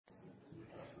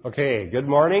Okay, good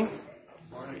morning.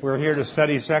 We're here to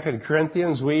study 2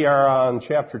 Corinthians. We are on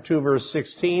chapter 2, verse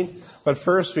 16. But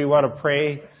first we want to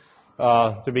pray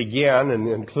to begin and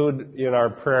include in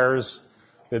our prayers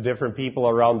the different people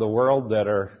around the world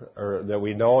that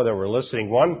we know that we're listening.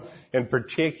 One in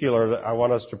particular that I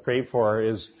want us to pray for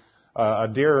is a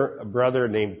dear brother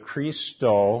named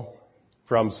Christo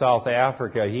from South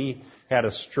Africa. He had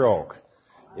a stroke,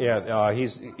 and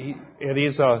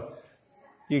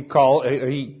he's called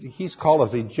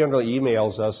us. He generally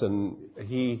emails us, and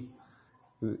he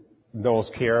knows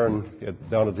Karen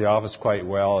down at the office quite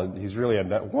well, and he's really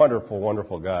a wonderful,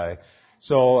 wonderful guy.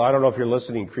 So I don't know if you're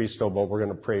listening, Christo, but we're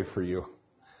going to pray for you.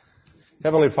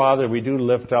 Heavenly Father, we do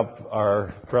lift up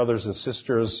our brothers and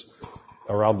sisters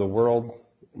around the world,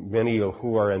 many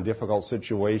who are in difficult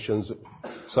situations,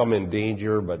 some in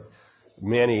danger, but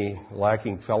many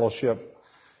lacking fellowship.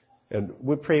 And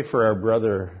we pray for our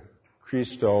brother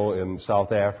Christo in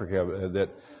South Africa, that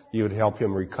you would help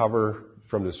him recover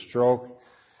from the stroke.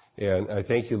 And I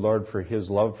thank you, Lord, for his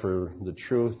love for the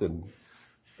truth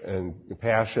and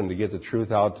passion to get the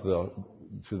truth out to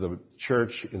the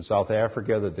church in South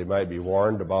Africa, that they might be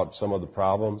warned about some of the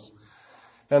problems.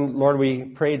 And Lord,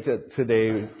 we pray that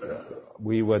today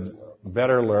we would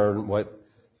better learn what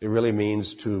it really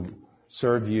means to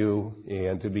serve you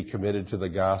and to be committed to the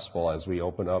gospel as we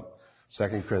open up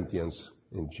 2 Corinthians.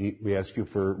 We ask you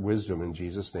for wisdom in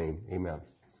Jesus' name. Amen.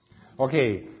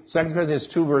 Okay, 2 Corinthians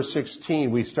 2, verse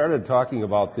 16. We started talking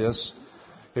about this.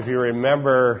 If you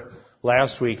remember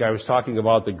last week, I was talking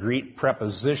about the Greek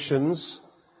prepositions,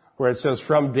 where it says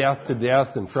from death to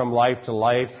death and from life to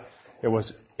life. It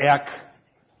was ek,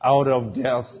 out of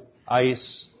death,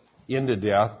 eis, into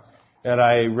death. And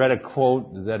I read a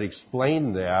quote that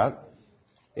explained that.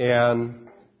 And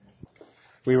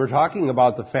we were talking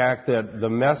about the fact that the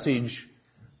message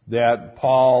that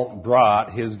Paul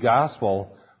brought, his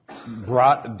gospel,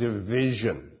 brought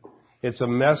division. It's a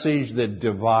message that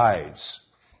divides.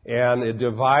 And it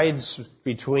divides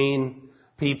between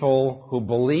people who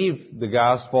believe the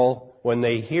gospel when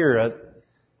they hear it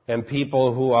and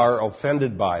people who are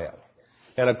offended by it.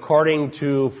 And according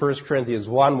to 1 Corinthians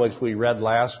 1, which we read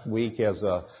last week as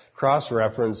a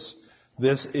cross-reference,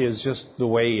 this is just the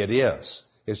way it is.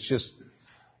 It's just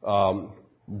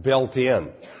built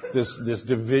in. This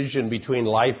division between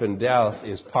life and death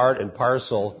is part and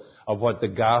parcel of what the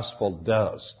gospel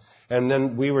does. And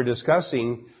then we were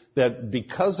discussing that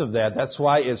because of that, that's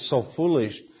why it's so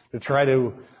foolish to try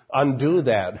to undo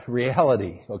that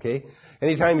reality, okay?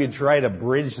 Anytime you try to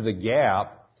bridge the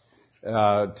gap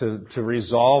to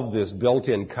resolve this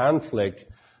built-in conflict,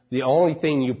 the only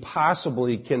thing you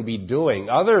possibly can be doing,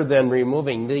 other than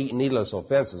removing needless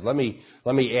offenses, let me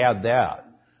add that.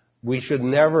 We should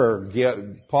never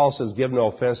Paul says, give no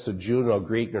offense to Jew, no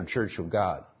Greek, nor Church of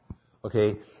God.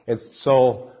 Okay? And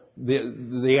so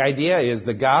the idea is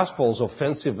the gospel is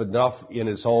offensive enough in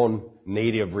its own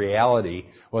native reality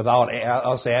without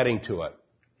us adding to it.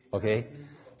 Okay?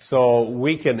 So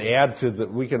we can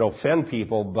we can offend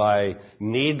people by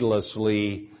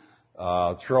needlessly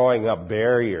throwing up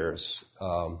barriers.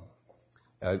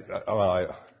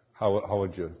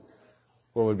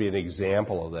 What would be an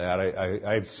example of that?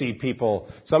 I see people,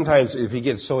 sometimes if you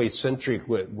get so eccentric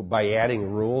by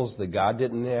adding rules that God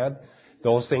didn't add,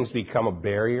 those things become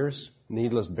barriers,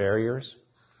 needless barriers.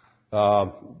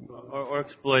 Or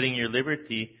exploiting your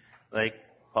liberty, like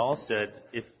Paul said,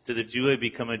 if to the Jew I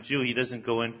become a Jew, he doesn't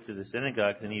go into the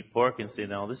synagogue and eat pork and say,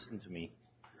 now listen to me.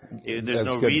 There's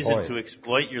no reason to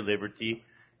exploit your liberty.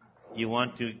 You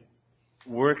want to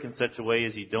work in such a way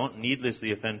as you don't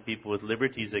needlessly offend people with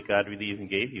liberties that God really even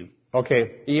gave you.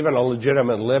 Okay, even a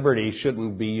legitimate liberty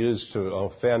shouldn't be used to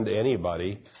offend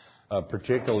anybody,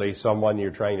 particularly someone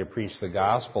you're trying to preach the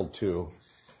gospel to.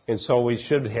 And so we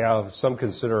should have some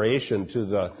consideration to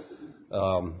the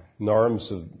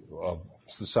norms of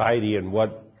society and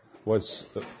what's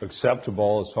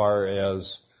acceptable as far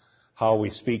as how we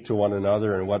speak to one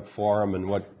another, in what forum and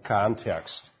what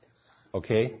context.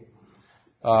 Okay?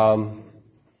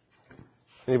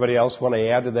 Anybody else want to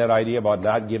add to that idea about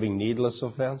not giving needless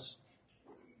offense?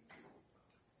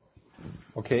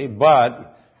 Okay,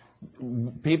 but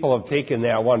people have taken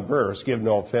that one verse, give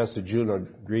no offense to Jew nor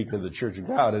Greek nor the Church of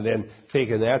God, and then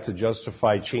taken that to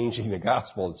justify changing the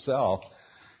gospel itself.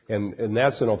 And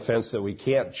that's an offense that we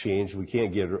can't change, we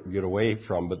can't get away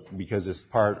from, but because it's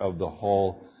part of the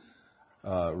whole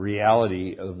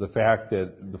reality of the fact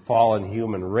that the fallen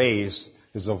human race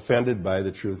is offended by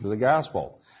the truth of the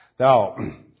gospel. Now,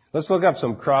 let's look up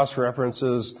some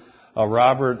cross-references.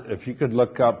 Robert, if you could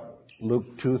look up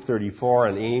Luke 2:34,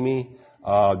 and Amy,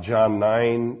 John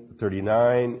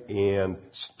 9:39, and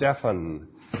Stephen,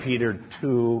 Peter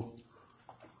 2,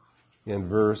 in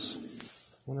verse, I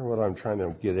wonder what I'm trying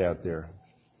to get at there.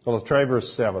 Well, let's try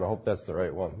verse 7. I hope that's the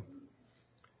right one.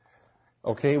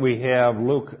 Okay, we have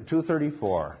Luke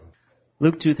 2:34.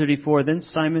 Luke 2:34, then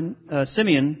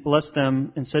Simeon blessed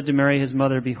them and said to Mary his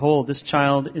mother, Behold, this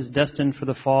child is destined for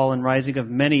the fall and rising of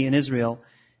many in Israel,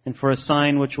 and for a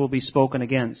sign which will be spoken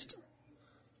against.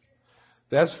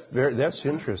 That's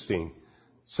interesting.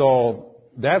 So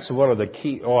that's one of the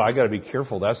key. Oh, I got to be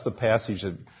careful. That's the passage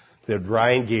that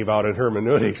Ryan gave out in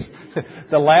hermeneutics.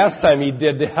 The last time he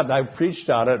did that, I preached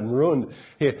on it and ruined.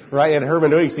 Right in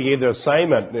hermeneutics, he gave the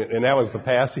assignment, and that was the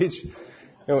passage.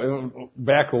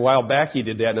 Back a while back, he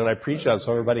did that, and then I preached on it,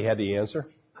 so everybody had the answer.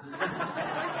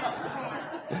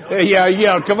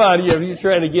 Yeah, come on, you're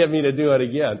trying to get me to do it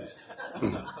again.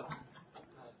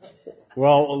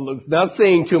 Well, not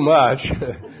saying too much.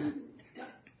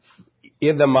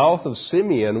 In the mouth of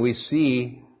Simeon, we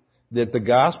see that the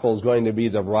gospel is going to be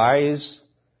the rise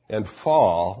and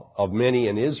fall of many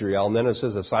in Israel, and then it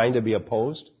says a sign to be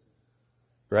opposed.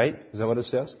 Right? Is that what it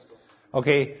says?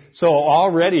 Okay, so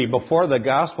already before the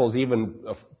gospel is even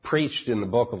preached in the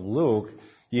book of Luke,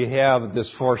 you have this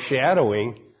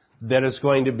foreshadowing that it's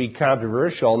going to be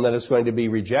controversial and that it's going to be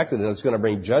rejected and it's going to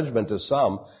bring judgment to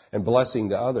some and blessing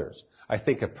to others. I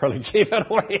think I probably gave it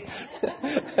away.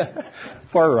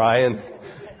 Poor Ryan.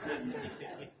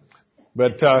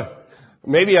 But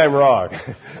maybe I'm wrong.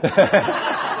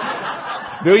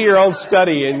 Do your own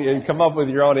study and come up with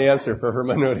your own answer for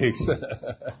hermeneutics.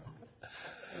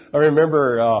 I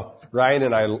remember Ryan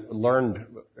and I learned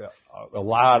a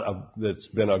lot that's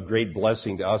been a great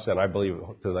blessing to us and I believe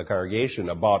to the congregation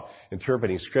about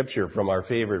interpreting Scripture from our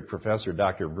favorite professor,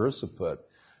 Dr. Versaput,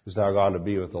 who's now gone to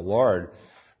be with the Lord.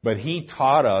 But he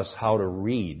taught us how to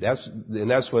read. That's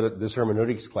what this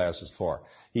hermeneutics class is for.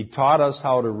 He taught us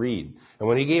how to read. And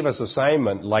when he gave us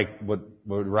assignment, like what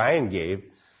Ryan gave,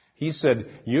 he said,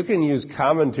 you can use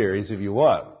commentaries if you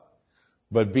want,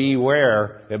 but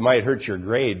beware, it might hurt your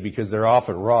grade because they're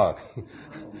often wrong.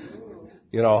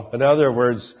 In other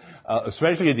words,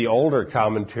 especially the older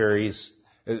commentaries,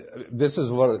 this is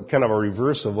kind of a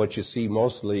reverse of what you see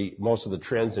most of the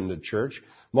trends in the church.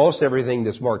 Most everything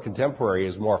that's more contemporary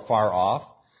is more far off,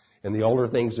 and the older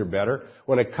things are better.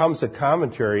 When it comes to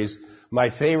commentaries, my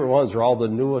favorite ones are all the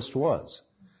newest ones.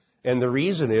 And the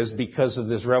reason is because of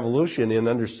this revolution in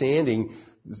understanding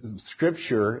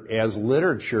Scripture as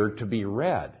literature to be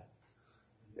read,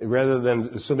 rather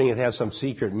than assuming it has some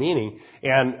secret meaning.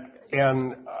 And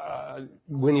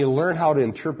when you learn how to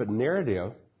interpret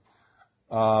narrative,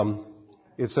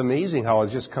 it's amazing how it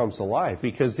just comes to life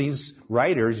because these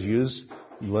writers use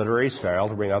literary style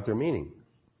to bring out their meaning.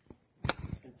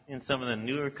 And some of the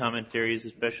newer commentaries,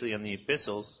 especially on the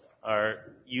epistles, are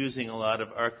using a lot of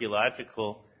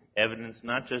archaeological evidence,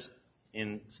 not just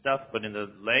in stuff, but in the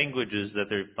languages that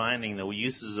they're finding, the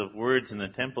uses of words in the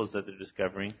temples that they're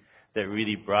discovering, that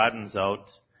really broadens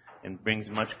out and brings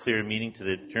much clearer meaning to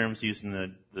the terms used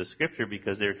in the Scripture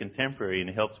because they're contemporary, and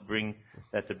it helps bring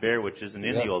that to bear, which isn't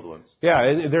in the old ones. Yeah,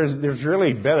 and there's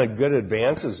really been good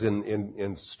advances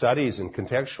in studies, in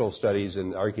contextual studies,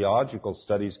 and archaeological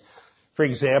studies. For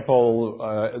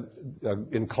example,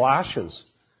 in Colossians,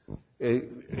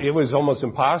 it was almost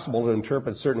impossible to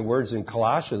interpret certain words in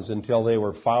Colossians until they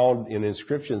were found in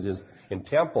inscriptions in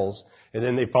temples, and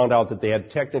then they found out that they had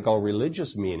technical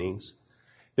religious meanings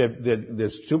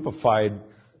that stupefied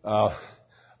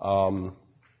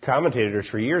commentators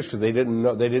for years because they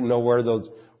didn't know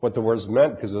what the words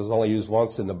meant because it was only used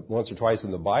once or twice in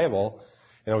the Bible,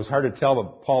 and it was hard to tell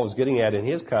what Paul was getting at in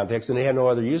his context, and they had no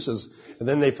other uses. And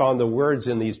then they found the words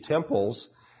in these temples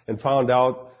and found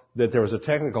out that there was a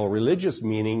technical religious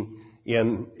meaning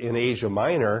in Asia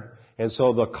Minor, and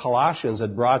so the Colossians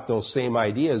had brought those same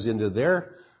ideas into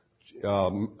their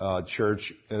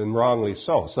church, and wrongly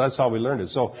so. So that's how we learned it.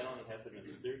 So,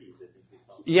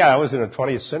 yeah, it was in the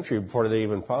 20th century before they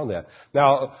even found that.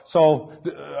 Now, so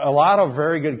a lot of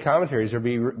very good commentaries are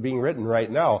being written right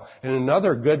now. And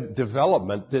another good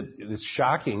development that is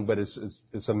shocking, but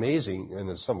it's amazing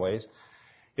in some ways,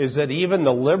 is that even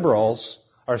the liberals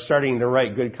are starting to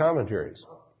write good commentaries.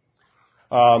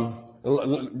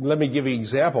 Let me give you an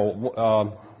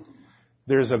example.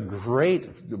 There's a great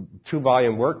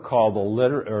 2-volume work called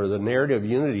the Narrative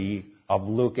Unity of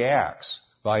Luke Acts,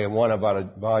 Volume 1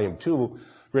 about Volume 2,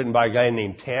 written by a guy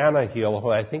named Tannehill, who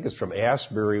I think is from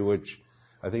Asbury, which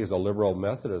I think is a liberal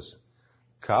Methodist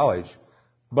college.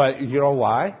 But you know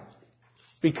why?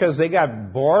 Because they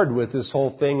got bored with this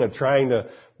whole thing of trying to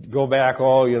go back,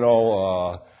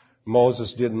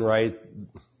 Moses didn't write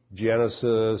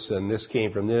Genesis, and this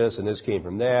came from this, and this came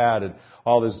from that, and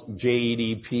all this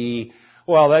JEDP.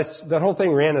 Well, that whole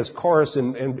thing ran its course,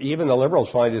 and even the liberals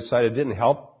finally decided it didn't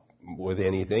help with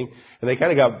anything. And they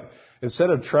kind of instead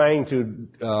of trying to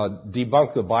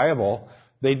debunk the Bible,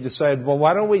 they decided, well,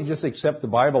 why don't we just accept the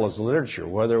Bible as literature?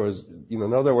 Whether it was,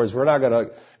 in other words, we're not going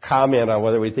to comment on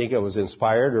whether we think it was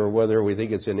inspired or whether we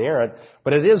think it's inerrant,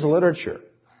 but it is literature.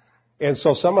 And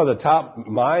so some of the top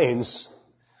minds,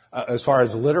 as far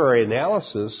as literary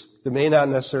analysis, that may not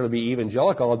necessarily be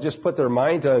evangelical, will just put their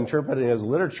mind to interpreting it as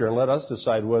literature and let us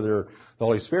decide whether the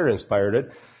Holy Spirit inspired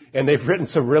it. And they've written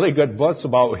some really good books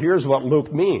about here's what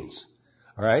Luke means.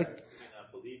 All right?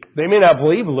 They may not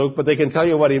believe Luke, but they can tell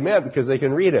you what he meant because they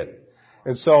can read it.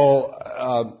 And so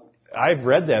I've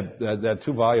read that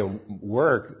 2-volume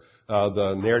work,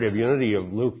 The Narrative Unity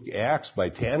of Luke Acts by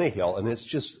Tannehill, and it's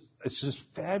just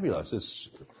fabulous. It's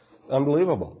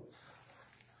unbelievable.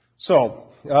 So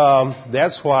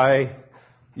that's why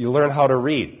you learn how to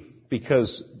read,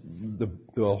 because the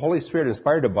Holy Spirit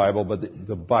inspired the Bible, but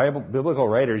the biblical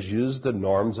writers used the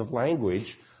norms of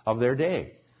language of their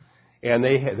day. And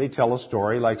they tell a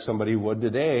story like somebody would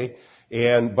today,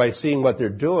 and by seeing what they're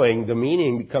doing, the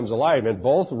meaning becomes alive. And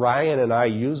both Ryan and I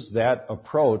use that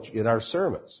approach in our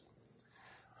sermons.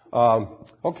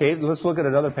 Okay, let's look at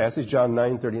another passage, John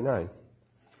 9:39.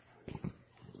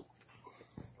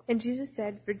 And Jesus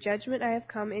said, "For judgment I have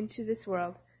come into this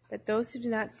world, that those who do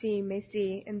not see may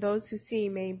see, and those who see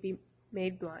may be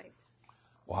made blind."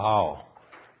 Wow.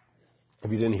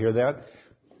 If you didn't hear that?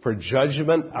 For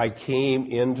judgment I came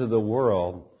into the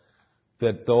world,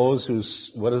 that those who,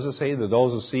 what does it say? That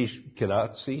those who see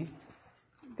cannot see?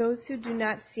 Those who do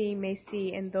not see may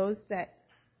see, and those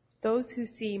who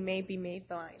see may be made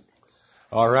blind.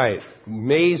 All right.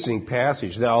 Amazing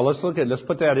passage. Now let's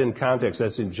put that in context.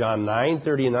 That's in John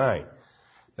 9:39.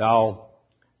 Now,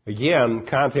 again,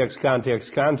 context,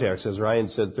 as Ryan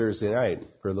said Thursday night,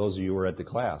 for those of you who were at the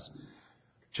class.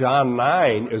 John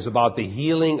 9 is about the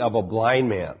healing of a blind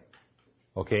man.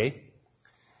 Okay?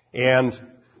 And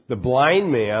the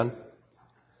blind man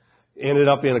ended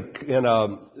up in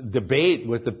a debate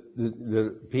with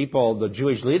the people, the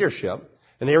Jewish leadership,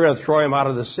 and they were going to throw him out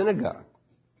of the synagogue.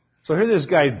 So here this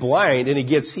guy's blind and he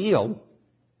gets healed.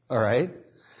 All right?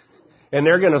 And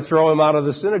they're going to throw him out of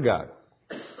the synagogue.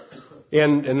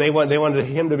 And they wanted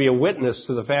him to be a witness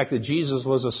to the fact that Jesus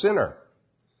was a sinner.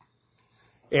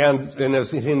 And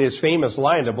in his famous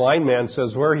line, the blind man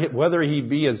says, whether he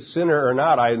be a sinner or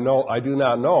not, I do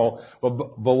not know.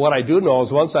 But what I do know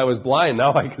is once I was blind,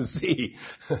 now I can see.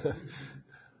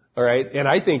 All right? And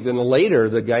I think then later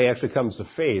the guy actually comes to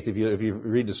faith if you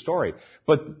read the story.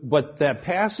 But that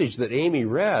passage that Amy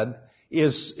read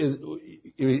is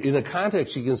in a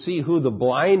context you can see who the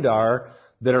blind are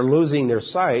that are losing their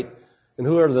sight and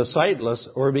who are the sightless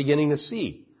or are beginning to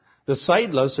see. The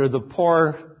sightless are the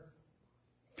poor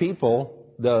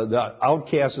people, the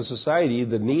outcasts of society,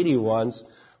 the needy ones,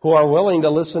 who are willing to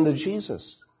listen to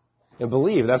Jesus and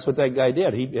believe. That's what that guy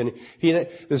did.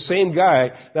 The same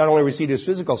guy not only received his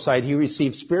physical sight, he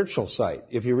received spiritual sight,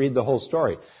 if you read the whole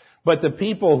story. But the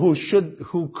people who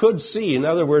could see, in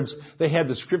other words, they had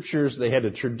the scriptures, they had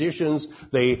the traditions,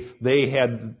 they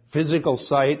had physical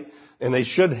sight, and they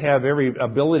should have every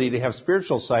ability to have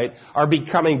spiritual sight, are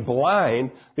becoming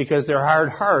blind because their hard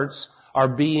hearts are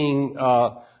being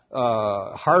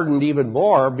hardened even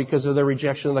more because of their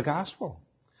rejection of the gospel.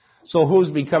 So who's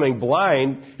becoming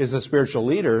blind is the spiritual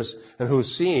leaders, and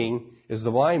who's seeing is the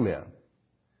blind man.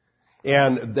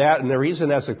 And the reason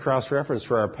that's a cross-reference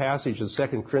for our passage in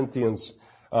 2 Corinthians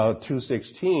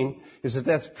 2:16 is that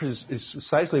that's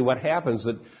precisely what happens,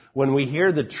 that when we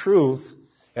hear the truth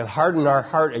and harden our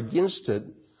heart against it,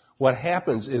 what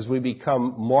happens is we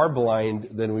become more blind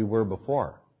than we were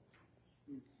before.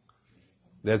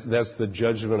 That's the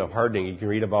judgment of hardening. You can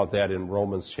read about that in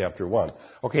Romans chapter 1.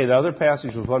 Okay, the other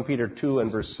passage was 1 Peter 2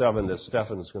 and verse 7 that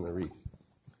Stephan is going to read.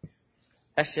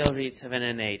 I shall read 7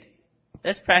 and 8.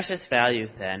 This precious value,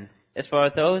 then, is for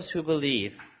those who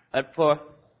believe, but for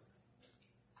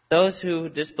those who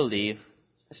disbelieve,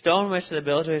 a stone which the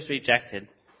builders rejected,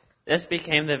 this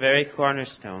became the very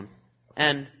cornerstone,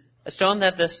 and a stone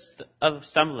of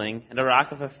stumbling and a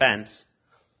rock of offense.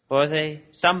 For they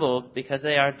stumbled because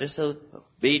they are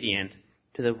disobedient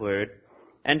to the word,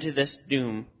 and to this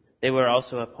doom they were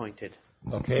also appointed.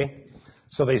 Okay?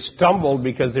 So they stumbled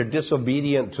because they're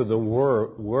disobedient to the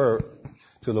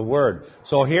word.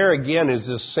 So here again is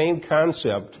this same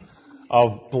concept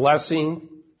of blessing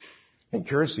and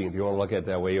cursing, if you want to look at it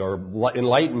that way, or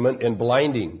enlightenment and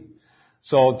blinding.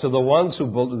 So to the ones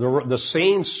the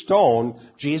same stone,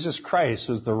 Jesus Christ,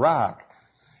 is the rock,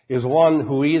 is one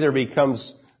who either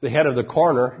becomes the head of the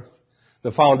corner,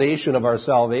 the foundation of our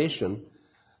salvation,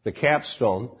 the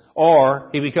capstone, or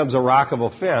he becomes a rock of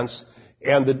offense,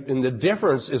 and the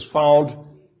difference is found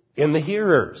in the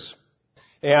hearers.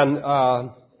 And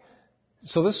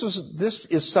so this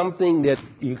is something that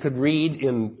you could read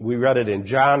we read it in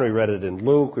John, we read it in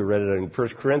Luke, we read it in 1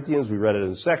 Corinthians, we read it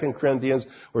in 2 Corinthians,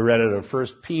 we read it in 1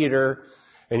 Peter,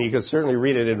 and you could certainly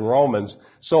read it in Romans.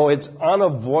 So it's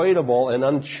unavoidable and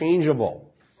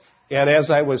unchangeable. And as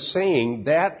I was saying,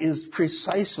 that is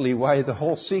precisely why the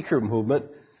whole seeker movement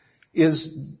is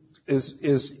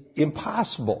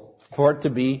impossible for it to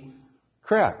be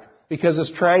correct. Because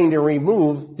it's trying to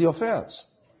remove the offense.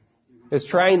 It's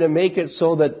trying to make it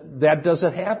so that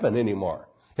doesn't happen anymore.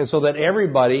 And so that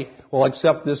everybody will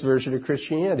accept this version of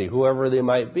Christianity, whoever they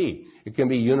might be. It can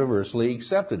be universally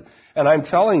accepted. And I'm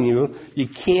telling you, you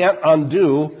can't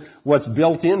undo what's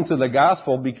built into the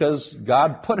gospel because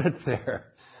God put it there.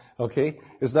 Okay?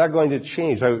 It's not going to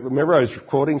change. I remember I was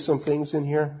quoting some things in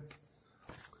here.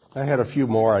 I had a few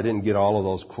more. I didn't get all of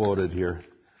those quoted here.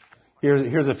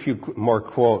 Here's a few more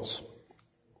quotes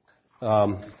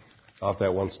off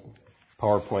that one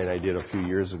PowerPoint I did a few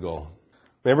years ago.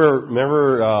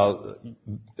 Remember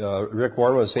Rick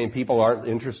Warren was saying people aren't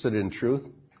interested in truth?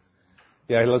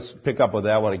 Yeah, let's pick up with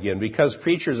that one again. Because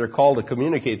preachers are called to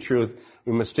communicate truth,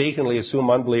 we mistakenly assume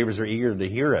unbelievers are eager to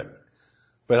hear it.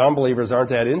 But unbelievers aren't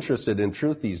that interested in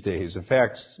truth these days. In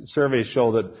fact, surveys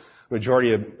show that the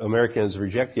majority of Americans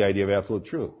reject the idea of absolute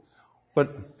truth.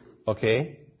 But,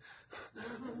 okay.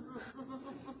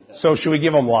 So should we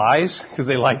give them lies because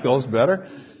they like those better?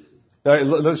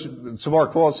 Some more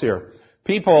quotes here.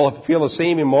 People feel the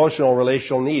same emotional,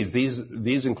 relational needs.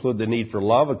 These include the need for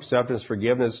love, acceptance,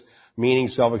 forgiveness, meaning,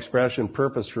 self-expression,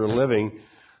 purpose for living,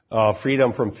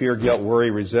 freedom from fear, guilt,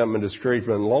 worry, resentment,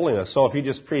 discouragement, and loneliness. So if you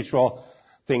just preach,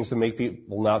 things that make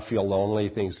people not feel lonely,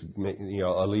 things that make,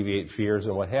 alleviate fears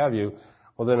and what have you,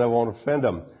 well, then it won't offend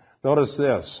them. Notice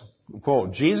this.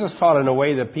 Quote, Jesus taught in a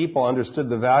way that people understood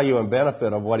the value and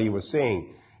benefit of what he was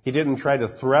saying. He didn't try to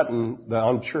threaten the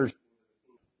unchurched.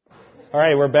 All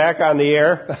right, we're back on the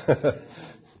air.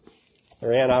 I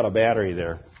ran out of battery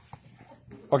there.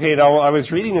 Okay, now I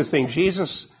was reading this thing.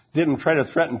 Jesus didn't try to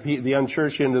threaten the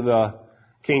unchurched into the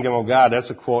kingdom of God. That's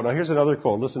a quote. Now here's another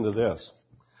quote. Listen to this.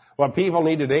 What people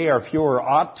need today are fewer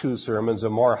ought-to sermons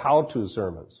and more how-to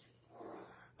sermons.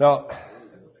 Now,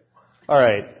 all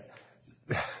right.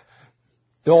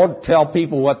 Don't tell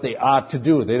people what they ought to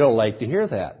do. They don't like to hear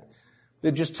that.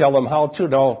 They just tell them how to.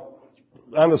 Now,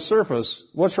 on the surface,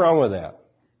 what's wrong with that?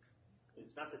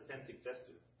 It's not the 10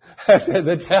 suggestions.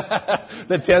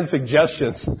 the 10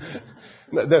 suggestions.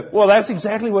 Well, that's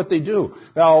exactly what they do.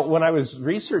 Now, when I was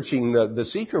researching the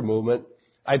seeker movement,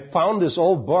 I found this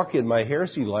old book in my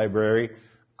Heresy library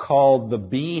called The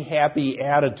Be Happy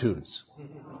Attitudes.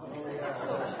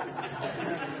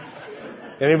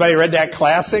 Anybody read that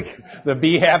classic? The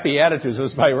Be Happy Attitudes. It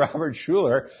was by Robert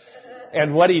Schuller.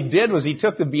 And what he did was he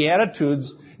took the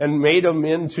Beatitudes and made them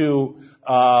into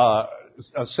a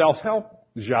self-help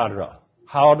genre.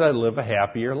 How to live a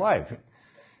happier life.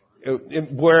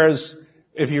 Whereas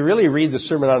if you really read the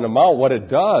Sermon on the Mount, what it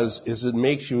does is it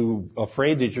makes you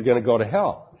afraid that you're going to go to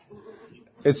hell.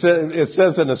 It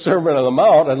says in the Sermon on the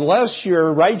Mount, unless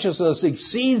your righteousness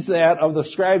exceeds that of the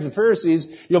scribes and Pharisees,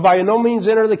 you'll by no means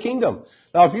enter the kingdom.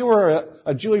 Now, if you were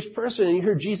a Jewish person and you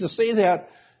heard Jesus say that,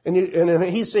 and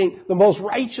he's saying the most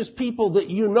righteous people that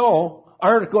you know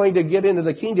aren't going to get into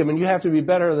the kingdom and you have to be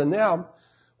better than them,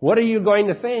 what are you going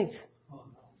to think?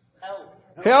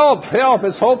 Help,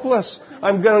 it's hopeless.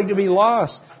 I'm going to be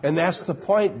lost. And that's the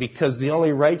point, because the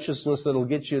only righteousness that will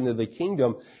get you into the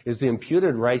kingdom is the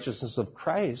imputed righteousness of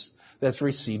Christ that's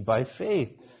received by faith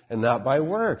and not by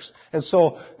works. And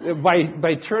so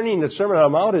by turning the Sermon on the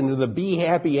Mount into the Be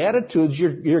Happy Attitudes,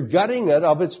 you're gutting it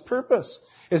of its purpose.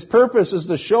 Its purpose is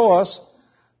to show us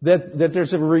that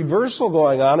there's a reversal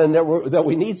going on and that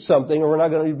we need something or we're not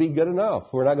going to be good enough.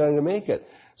 We're not going to make it.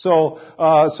 So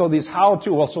these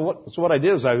how-to, so what I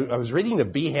did is I was reading the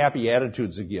Be Happy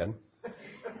Attitudes again.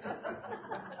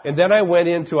 And then I went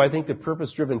into, I think, the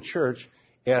Purpose-Driven Church,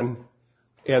 and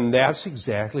that's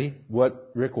exactly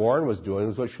what Rick Warren was doing,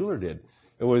 was what Schuller did.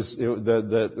 It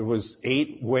was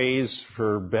 8 ways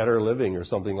for better living or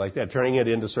something like that, turning it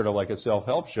into sort of like a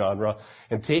self-help genre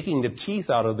and taking the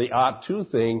teeth out of the ought-to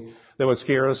thing that would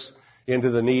scare us into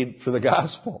the need for the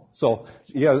gospel. So,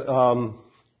 yeah,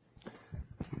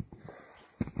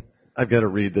 I've got to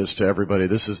read this to everybody.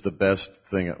 This is the best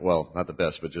thing, well, not the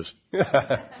best, but just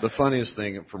the funniest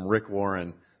thing from Rick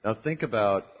Warren. Now think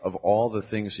about, of all the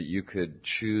things that you could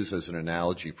choose as an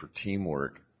analogy for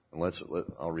teamwork, And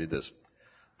I'll read this.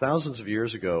 Thousands of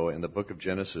years ago in the book of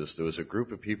Genesis, there was a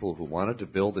group of people who wanted to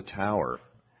build a tower,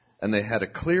 and they had a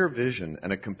clear vision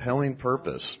and a compelling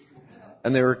purpose.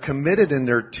 And they were committed in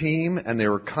their team, and they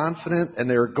were confident, and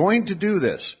they were going to do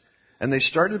this. And they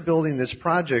started building this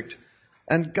project,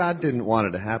 and God didn't want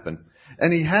it to happen.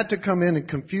 And he had to come in and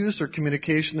confuse their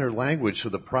communication, their language, so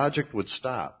the project would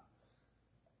stop.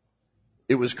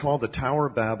 It was called the Tower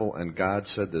of Babel, and God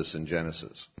said this in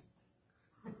Genesis.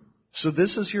 So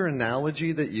this is your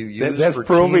analogy that you use that's for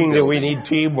proving that we need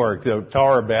teamwork, the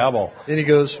Tower of Babel. And he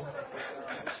goes,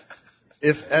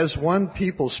 if as one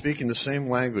people speaking the same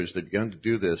language they've begun to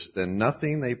do this, then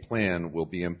nothing they plan will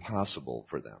be impossible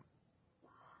for them.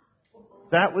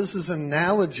 That was his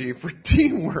analogy for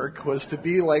teamwork, was to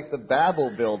be like the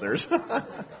Babel builders.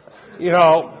 You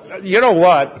know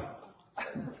what?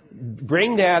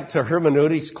 Bring that to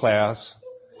hermeneutics class,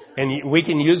 and we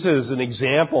can use it as an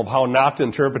example of how not to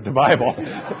interpret the Bible.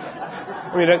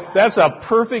 I mean, that's a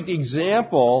perfect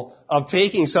example of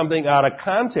taking something out of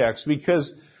context,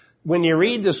 because when you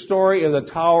read the story of the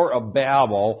Tower of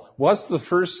Babel, what's the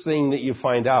first thing that you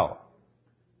find out?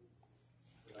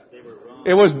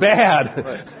 It was bad.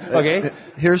 Right. Okay?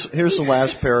 Here's the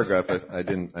last paragraph.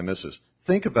 I missed this.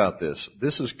 Think about this.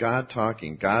 This is God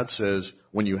talking. God says,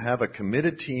 when you have a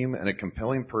committed team and a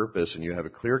compelling purpose and you have a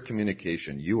clear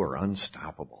communication, you are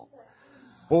unstoppable.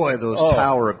 Boy, those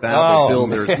Tower of Babel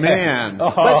builders, man,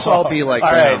 let's all be like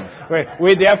them. Right.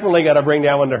 We definitely got to bring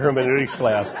that one to hermeneutics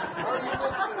class.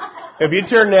 If you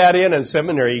turn that in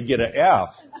seminary, you get an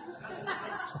F.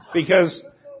 Because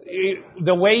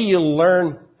the way you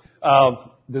learn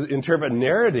to interpret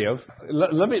narrative,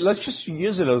 let's just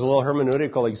use it as a little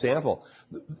hermeneutical example.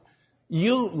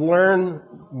 You learn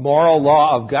moral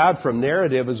law of God from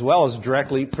narrative as well as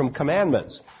directly from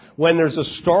commandments. When there's a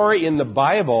story in the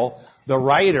Bible, the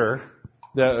writer,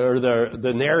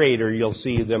 the narrator, you'll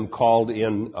see them called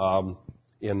in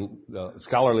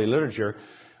scholarly literature,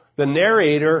 the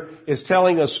narrator is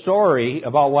telling a story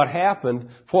about what happened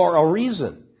for a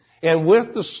reason. And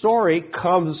with the story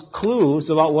comes clues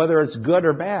about whether it's good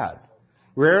or bad.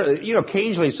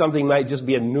 Occasionally something might just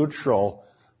be a neutral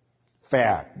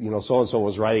fact. So-and-so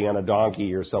was riding on a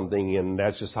donkey or something, and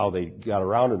that's just how they got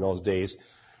around in those days.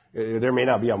 There may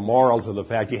not be a moral to the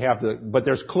fact. But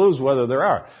there's clues whether there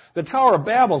are. The Tower of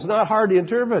Babel is not hard to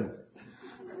interpret.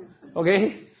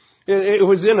 Okay? It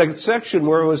was in a section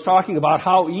where it was talking about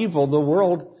how evil the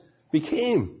world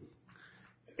became.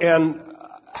 And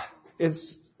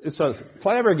it's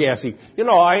flabbergasting.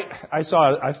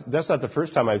 That's not the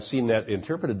first time I've seen that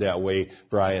interpreted that way,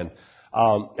 Brian.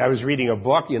 I was reading a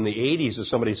book in the 80s that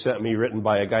somebody sent me, written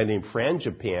by a guy named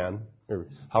Frangipane, or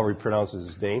however he pronounces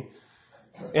his name.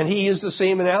 And he used the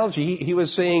same analogy. He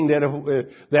was saying that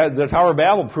that the Tower of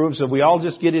Babel proves that we all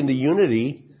just get into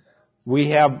unity, we'll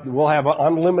have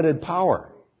unlimited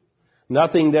power.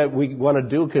 Nothing that we want to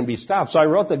do can be stopped. So I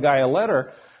wrote the guy a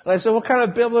letter, and I said, what kind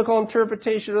of biblical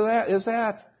interpretation of that is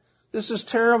that? This is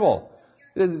terrible.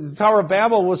 The Tower of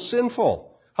Babel was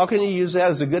sinful. How can you use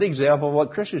that as a good example of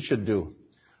what Christians should do?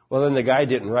 Well, then the guy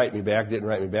didn't write me back.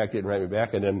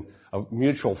 And then a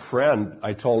mutual friend,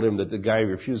 I told him that the guy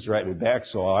refused to write me back,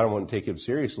 so I don't want to take him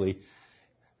seriously.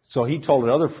 So he told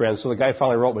another friend. So the guy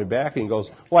finally wrote me back and goes,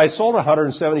 well, I sold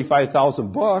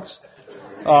 175,000 books.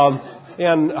 I'm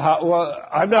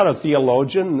not a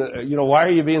theologian. Why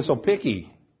are you being so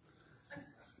picky?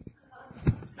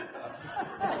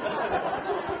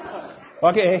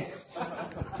 Okay.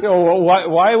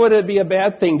 Why would it be a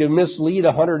bad thing to mislead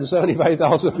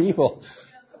 175,000 people?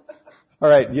 All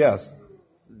right, yes.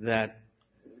 That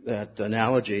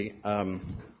analogy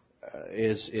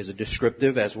is a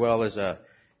descriptive as well as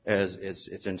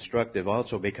it's instructive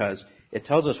also, because it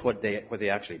tells us what they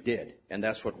actually did, and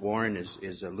that's what Warren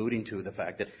is alluding to, the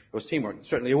fact that it was teamwork.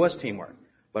 Certainly, it was teamwork,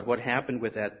 but what happened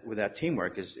with that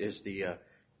teamwork is the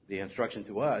instruction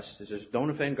to us is just don't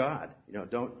offend God.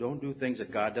 Don't do things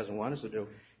that God doesn't want us to do.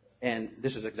 And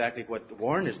this is exactly what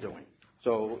Warren is doing.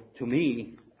 So to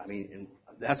me,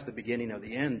 that's the beginning of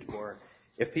the end for,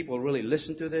 if people really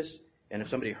listen to this, and if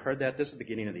somebody heard that, this is the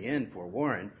beginning of the end for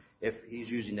Warren, if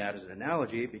he's using that as an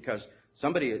analogy, because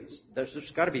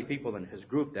there's got to be people in his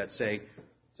group that says,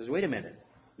 wait a minute.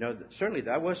 Certainly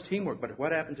that was teamwork, but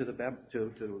what happened to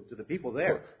the people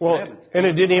there? Well, and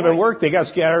it didn't even work. They got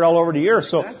scattered all over the earth.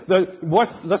 So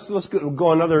let's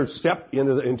go another step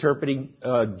into interpreting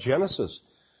Genesis.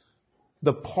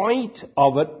 The point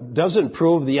of it doesn't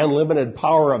prove the unlimited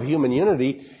power of human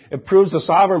unity. It proves the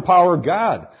sovereign power of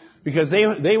God. Because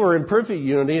they were in perfect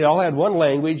unity, they all had one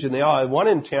language, and they all had one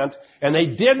intent, and they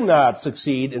did not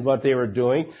succeed in what they were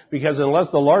doing, because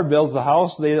unless the Lord builds the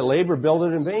house, they that labor build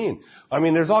it in vain. I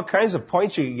mean, there's all kinds of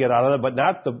points you can get out of it, but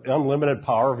not the unlimited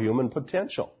power of human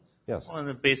potential. Yes. Well, and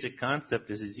the basic concept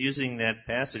is he's using that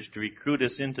passage to recruit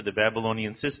us into the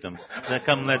Babylonian system. Now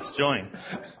come, let's join.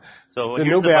 So the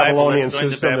new Babylonian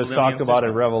system is talked about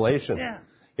in Revelation. Yeah.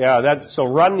 Yeah, so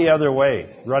run the other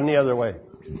way. Run the other way.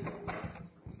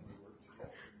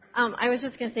 I was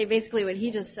just going to say basically what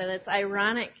he just said. It's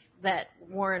ironic that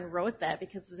Warren wrote that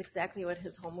because it's exactly what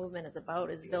his whole movement is about,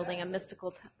 is building a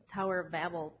mystical Tower of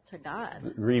Babel to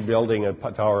God. Rebuilding a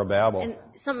Tower of Babel. And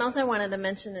something else I wanted to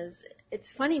mention is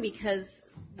it's funny because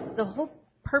the whole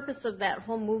purpose of that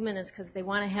whole movement is because they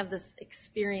want to have this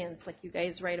experience like you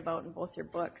guys write about in both your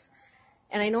books.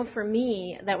 And I know for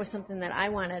me, that was something that I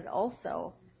wanted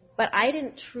also. But I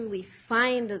didn't truly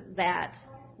find that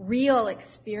real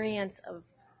experience of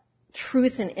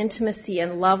truth and intimacy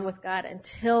and love with God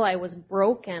until I was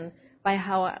broken by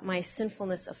how my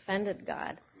sinfulness offended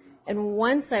God. And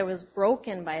once I was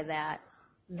broken by that,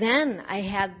 then I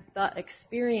had the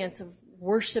experience of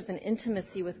worship and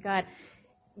intimacy with God.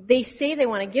 They say they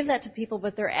want to give that to people,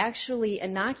 but they're actually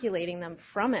inoculating them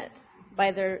from it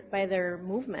by their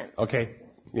movement. Okay.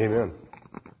 Amen.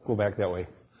 Go back that way.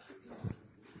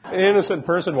 An innocent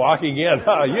person walking in.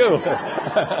 You.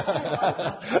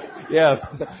 Yes.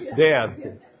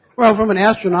 Dan. Well, from an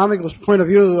astronomical point of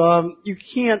view, you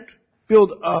can't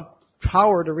build a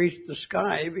tower to reach the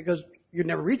sky because you'd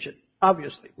never reach it,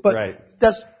 obviously. But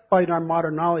that's by our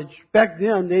modern knowledge. Back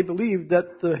then, they believed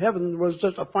that the heaven was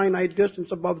just a finite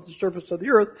distance above the surface of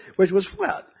the earth, which was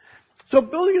flat. So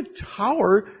building a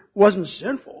tower wasn't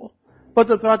sinful, but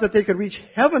the thought that they could reach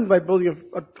heaven by building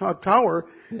a tower,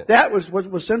 that was what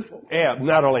was sinful. And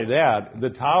not only that, the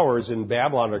towers in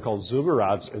Babylon are called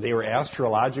ziggurats. They were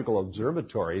astrological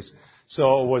observatories.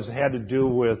 So it had to do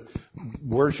with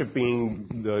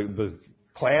worshiping the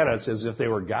planets as if they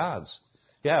were gods.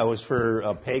 Yeah, it was for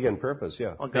a pagan purpose.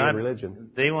 Yeah, well, pagan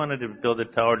religion. They wanted to build a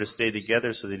tower to stay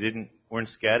together so they weren't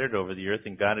scattered over the earth,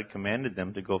 and God had commanded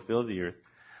them to go fill the earth.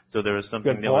 So there was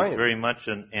something that was very much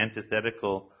an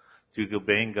antithetical to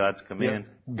obeying God's command.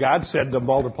 Yeah. God said to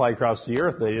multiply across the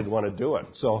earth, and they didn't want to do it.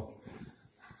 So,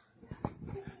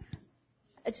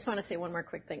 I just want to say one more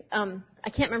quick thing. I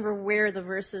can't remember where the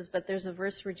verse is, but there's a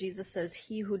verse where Jesus says,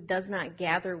 "He who does not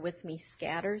gather with me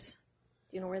scatters."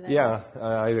 Do you know where that is? Yeah,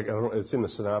 it's in the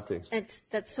Synoptics.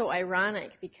 That's so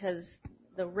ironic because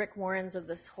the Rick Warrens of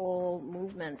this whole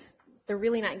movement, they're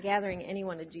really not gathering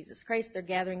anyone to Jesus Christ. They're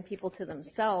gathering people to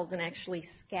themselves and actually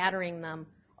scattering them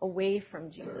away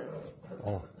from Jesus.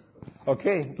 Oh.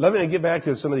 Okay, let me get back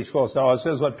to some of these quotes. Now, it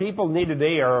says, what people need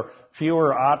today are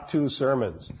fewer ought-to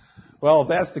sermons. Well, if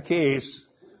that's the case,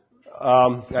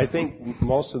 I think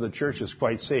most of the church is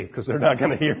quite safe because they're not going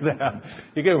to hear that.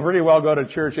 You can pretty well go to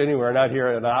church anywhere and not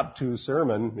hear an ought-to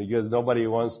sermon because nobody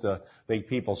wants to make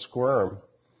people squirm.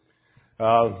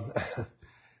 But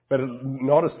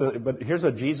here's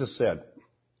what Jesus said.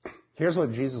 Here's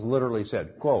what Jesus literally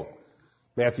said. Quote,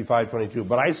 Matthew 5:22.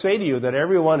 But I say to you that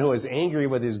everyone who is angry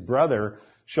with his brother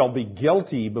shall be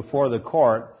guilty before the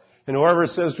court, and whoever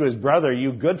says to his brother,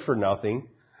 you good for nothing,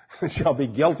 shall be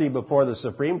guilty before the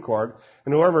Supreme Court,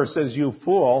 and whoever says, you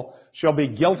fool, shall be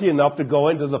guilty enough to go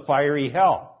into the fiery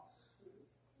hell.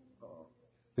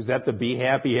 Is that the be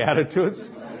happy attitudes?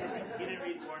 He didn't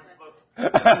read Warren's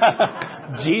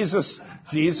book.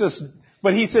 Jesus,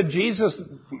 but he said Jesus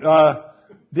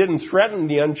didn't threaten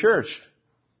the unchurched.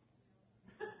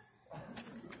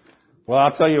 Well,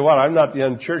 I'll tell you what, I'm not the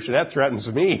unchurched, and that threatens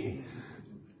me.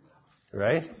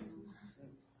 Right?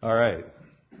 All right.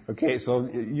 Okay, so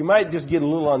you might just get a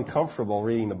little uncomfortable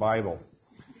reading the Bible.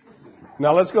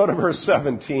 Now let's go to verse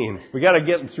 17. We got to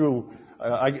get through.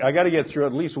 I got to get through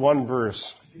at least one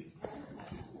verse.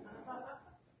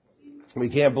 We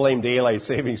can't blame daylight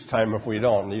savings time if we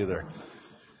don't either.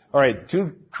 All right,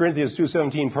 2 Corinthians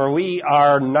 2:17. For we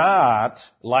are not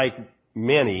like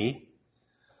many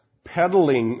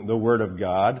peddling the word of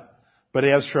God, but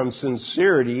as from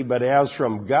sincerity, but as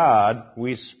from God,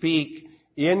 we speak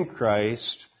in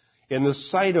Christ, in the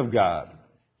sight of God.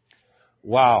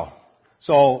 Wow.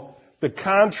 So the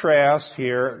contrast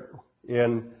here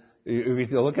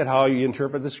if you look at how you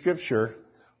interpret the scripture,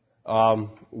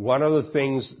 one of the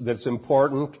things that's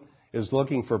important is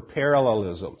looking for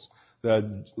parallelisms.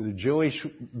 The Jewish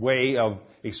way of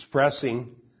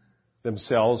expressing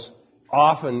themselves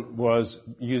often was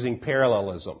using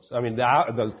parallelisms. I mean,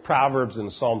 the Proverbs and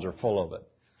the Psalms are full of it.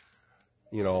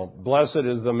 blessed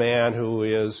is the man who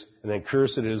is, and then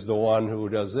cursed is the one who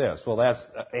does this. Well, that's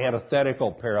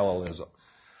antithetical parallelism.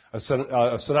 A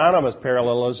synonymous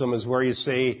parallelism is where you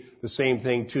say the same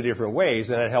thing two different ways,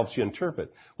 and it helps you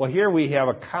interpret. Well, here we have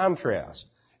a contrast,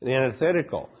 an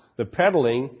antithetical. The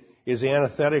peddling is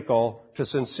antithetical to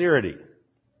sincerity.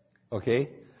 Okay?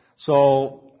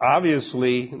 So,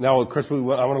 obviously, now, of course, I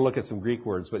want to look at some Greek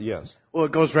words, but yes. Well,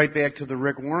 it goes right back to the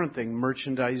Rick Warren thing,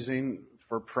 merchandising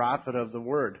for profit of the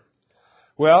word.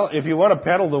 Well, if you want to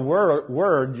peddle the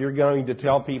word, you're going to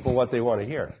tell people what they want to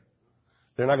hear.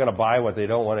 They're not going to buy what they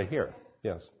don't want to hear.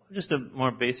 Yes. Just a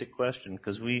more basic question,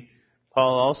 because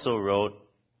Paul also wrote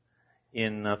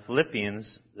in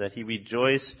Philippians that he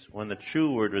rejoiced when the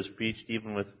true word was preached,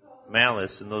 even with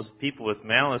malice, and those people with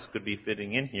malice could be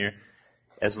fitting in here.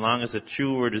 As long as the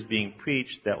true word is being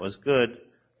preached, that was good,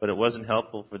 but it wasn't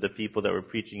helpful for the people that were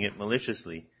preaching it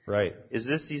maliciously. Right. Is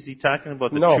he talking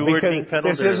about the true word being peddled?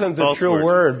 No, because this isn't the true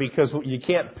word, because you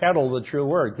can't peddle the true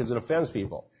word, because it offends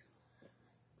people.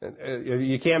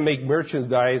 You can't make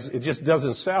merchandise, it just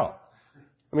doesn't sell.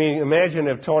 I mean, imagine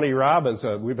if Tony Robbins,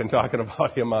 we've been talking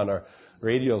about him on our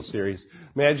radio series,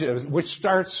 which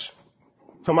starts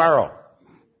tomorrow.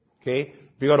 Okay?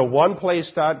 If you go to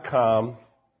oneplace.com,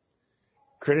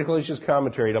 Critical Issues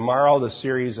Commentary, tomorrow the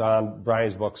series on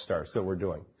Brian's book starts that we're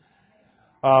doing.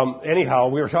 Anyhow,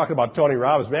 we were talking about Tony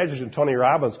Robbins. Imagine if Tony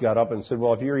Robbins got up and said,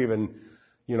 well, if you're even,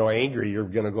 angry, you're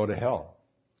going to go to hell.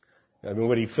 I mean,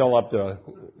 would he fill up the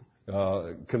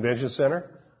convention center?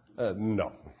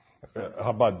 No. How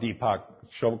about Deepak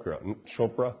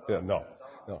Chopra? Yeah, no.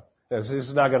 This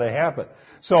is not going to happen.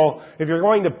 So if you're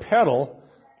going to peddle,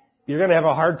 you're going to have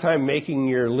a hard time making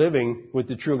your living with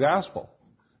the true gospel,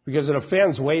 because it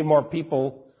offends way more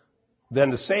people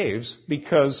than it saves,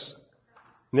 because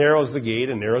narrow is the gate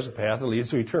and narrow is the path that leads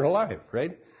to eternal life,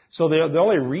 right? So the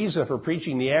only reason for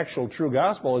preaching the actual true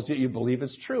gospel is that you believe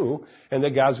it's true and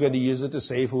that God's going to use it to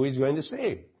save who He's going to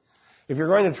save. If you're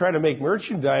going to try to make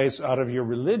merchandise out of your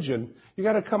religion, you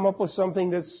got to come up with something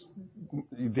that's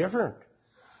different.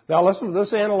 Now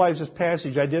let's analyze this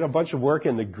passage. I did a bunch of work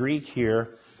in the Greek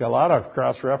here. Got a lot of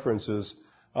cross references.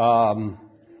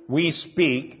 We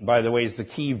speak, by the way, is the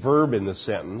key verb in the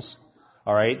sentence.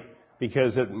 All right,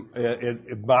 because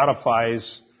it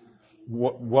modifies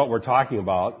what we're talking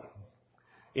about.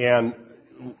 And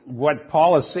what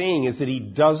Paul is saying is that he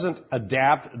doesn't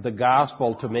adapt the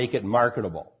gospel to make it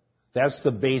marketable. That's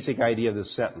the basic idea of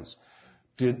this sentence.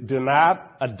 Do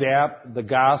not adapt the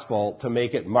gospel to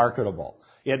make it marketable.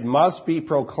 It must be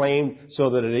proclaimed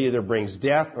so that it either brings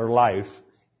death or life,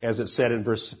 as it said in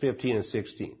verse 15 and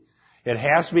 16. It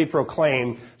has to be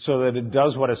proclaimed so that it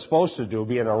does what it's supposed to do,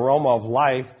 be an aroma of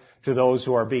life to those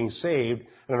who are being saved,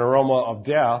 and an aroma of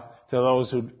death to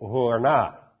those who are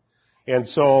not. And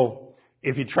so,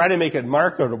 if you try to make it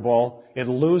marketable, it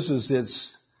loses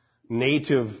its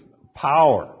native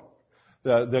power.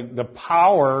 The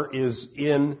power is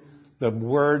in the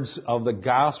words of the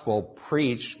gospel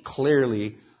preached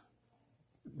clearly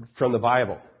from the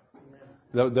Bible.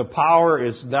 The power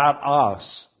is not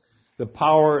us. The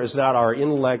power is not our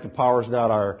intellect. The power is not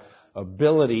our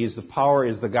abilities. The power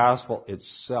is the gospel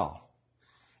itself.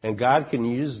 And God can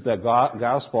use the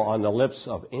gospel on the lips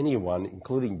of anyone,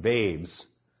 including babes,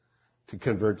 to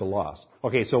convert the lost.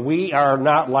 Okay, so we are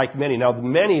not like many. Now, the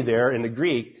many there in the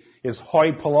Greek is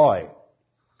hoi polloi.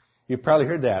 You've probably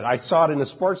heard that. I saw it in the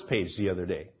sports page the other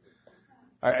day.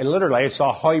 I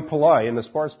saw hoi polloi in the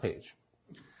sports page.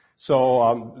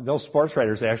 So those sports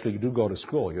writers actually do go to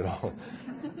school,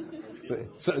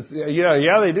 So,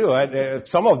 yeah, they do.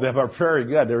 Some of them are very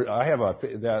good.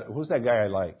 Who's that guy I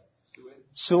like?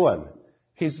 Suan.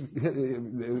 He's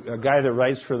a guy that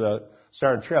writes for the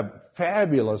Star and Trib.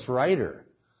 Fabulous writer.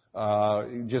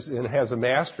 And has a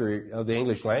mastery of the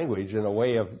English language and a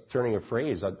way of turning a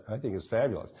phrase. I think it's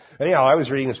fabulous. Anyhow, I was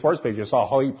reading the sports page. I saw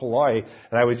hoi polloi,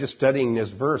 and I was just studying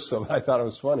this verse, so I thought it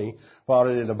was funny. Found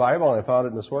it in the Bible, and I found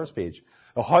it in the sports page.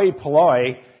 The hoi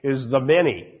polloi is the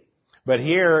many, but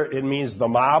here it means the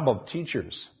mob of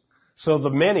teachers. So the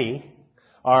many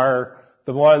are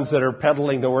the ones that are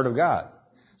peddling the Word of God.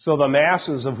 So the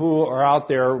masses of who are out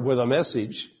there with a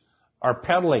message are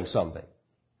peddling something.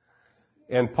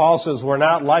 And Paul says we're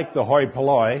not like the hoi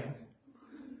polloi.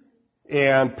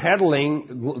 And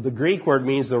peddling, the Greek word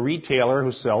means the retailer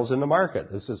who sells in the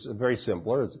market. This is very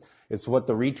simpler. It's what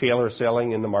the retailer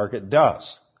selling in the market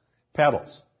does.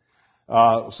 Peddles.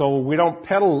 So we don't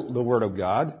peddle the Word of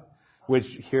God, which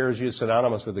here is used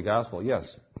synonymous with the gospel.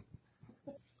 Yes?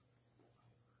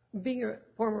 Being a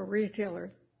former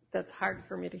retailer, that's hard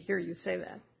for me to hear you say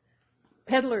that.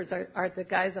 Peddlers are the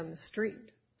guys on the street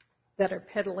that are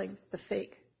peddling the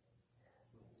fake.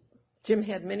 Jim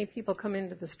had many people come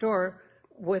into the store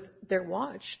with their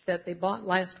watch that they bought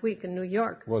last week in New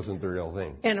York. Wasn't the real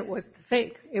thing. And it was the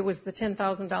fake. It was the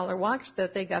 $10,000 watch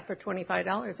that they got for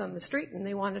 $25 on the street, and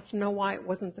they wanted to know why it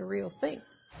wasn't the real thing.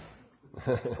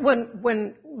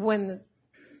 When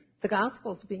the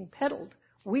gospel's being peddled,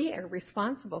 we are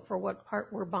responsible for what part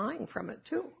we're buying from it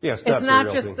too. Yes, it's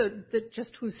not just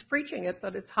just who's preaching it,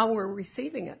 but it's how we're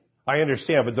receiving it. I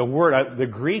understand, but the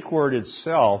Greek word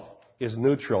itself is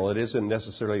neutral. It isn't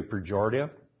necessarily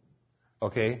pejorative.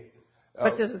 Okay?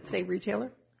 But does it say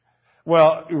retailer?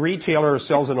 Well, retailer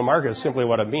sells in the market is simply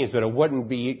what it means, but it wouldn't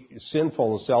be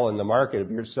sinful to sell in the market if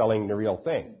you're selling the real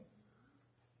thing.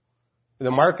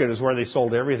 The market is where they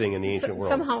sold everything in the ancient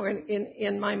world. Somehow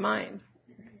in my mind,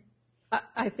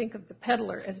 I think of the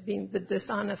peddler as being the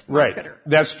dishonest marketer. Right.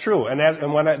 That's true.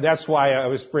 That's why I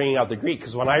was bringing out the Greek,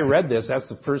 because when I read this, that's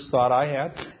the first thought I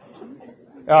had.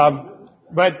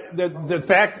 But the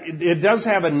fact, it does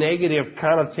have a negative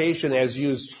connotation as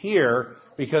used here,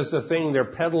 because the thing they're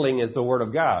peddling is the Word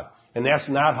of God. And that's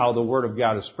not how the Word of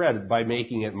God is spread, by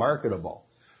making it marketable.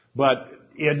 But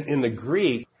in the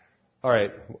Greek, all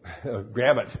right,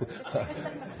 grab it.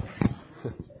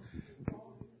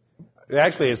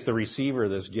 Actually, it's the receiver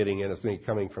that's getting in. It's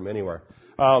coming from anywhere.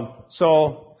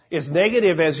 So it's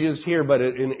negative as used here, but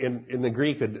in the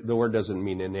Greek, the word doesn't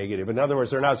mean a negative. In other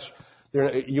words,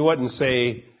 you wouldn't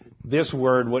say this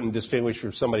word wouldn't distinguish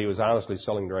from somebody who was honestly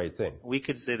selling the right thing. We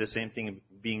could say the same thing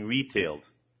being retailed.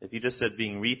 If you just said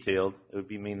being retailed, it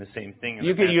would mean the same thing.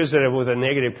 You could use it with a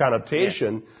negative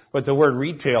connotation, but the word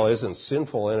retail isn't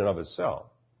sinful in and of itself.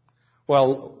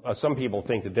 Well, some people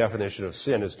think the definition of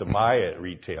sin is to buy at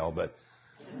retail, but...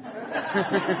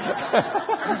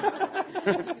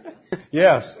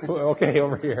 Yes. Okay,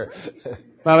 over here.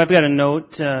 Bob, I've got a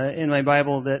note in my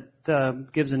Bible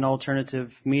that gives an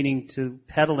alternative meaning to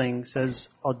peddling. Says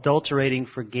adulterating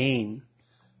for gain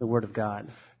the Word of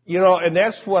God. You know, and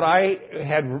that's what I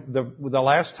had the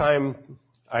last time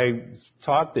I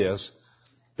taught this.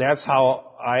 That's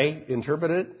how I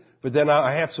interpret it. But then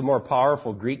I have some more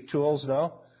powerful Greek tools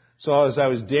now. So as I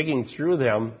was digging through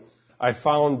them, I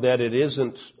found that it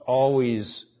isn't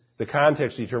always the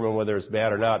context determine whether it's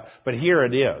bad or not. But here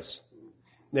it is.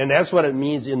 And that's what it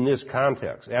means in this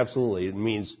context. Absolutely. It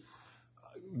means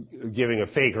giving a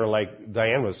fake, or like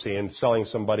Diane was saying, selling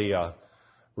somebody a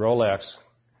Rolex.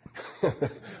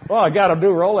 Well, I got a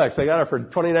new Rolex. I got it for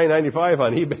 $29.95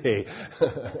 on eBay.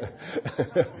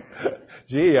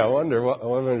 Gee, I wonder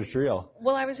if it's real.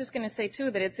 Well, I was just going to say,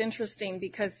 too, that it's interesting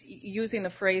because using the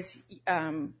phrase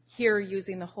here,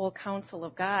 using the whole counsel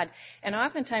of God, and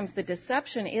oftentimes the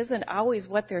deception isn't always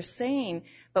what they're saying,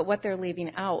 but what they're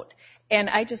leaving out. And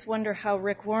I just wonder how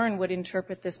Rick Warren would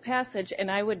interpret this passage,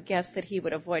 and I would guess that he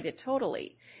would avoid it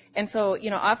totally. And so,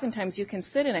 oftentimes you can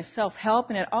sit in a self-help,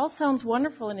 and it all sounds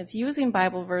wonderful, and it's using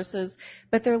Bible verses,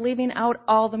 but they're leaving out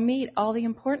all the meat, all the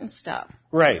important stuff.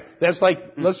 Right. That's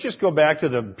like, let's just go back to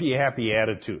the be happy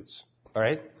attitudes. All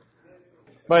right?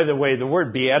 By the way, the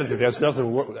word beatitude has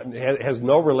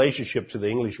no relationship to the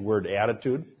English word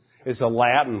attitude. It's a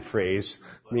Latin phrase.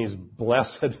 It means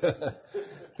blessed,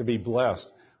 to be blessed.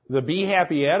 The be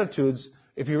happy attitudes,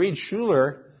 if you read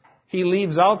Schuller, he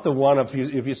leaves out the one,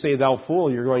 if you say, thou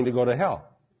fool, you're going to go to hell.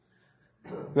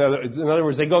 In other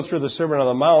words, they go through the Sermon on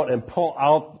the Mount and pull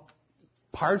out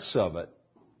parts of it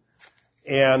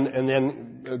and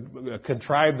then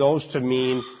contrive those to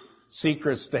mean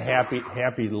secrets to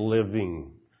happy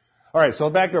living. All right, so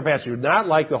back to our passage. Not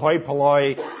like the hoi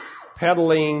polloi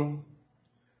peddling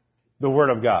the Word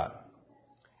of God.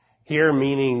 Here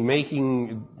meaning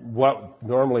making what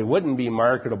normally wouldn't be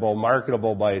marketable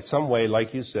by some way,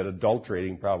 like you said,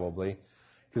 adulterating probably,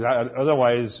 because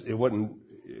otherwise it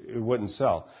wouldn't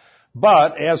sell.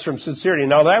 But as from sincerity,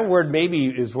 now that word maybe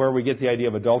is where we get the idea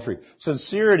of adultery.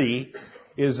 Sincerity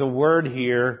is a word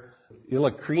here,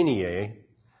 eilikrene,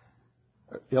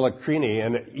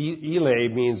 and ele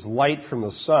means light from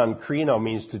the sun, krino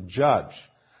means to judge.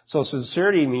 So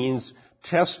sincerity means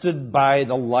tested by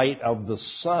the light of the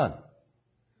sun.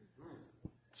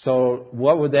 So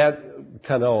what would that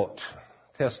connote?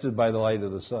 Tested by the light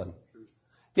of the sun.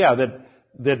 Yeah,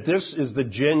 that this is the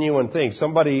genuine thing.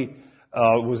 Somebody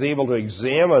was able to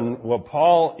examine what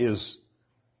Paul is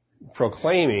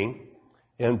proclaiming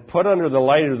and put under the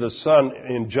light of the sun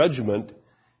in judgment.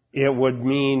 It would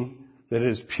mean that it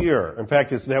is pure. In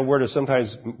fact, that word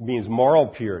sometimes means moral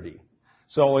purity.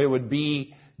 So it would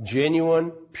be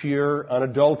genuine, pure,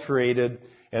 unadulterated,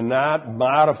 and not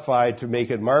modified to make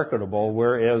it marketable,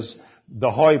 whereas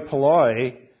the hoi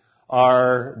polloi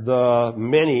are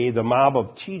the mob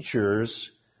of teachers,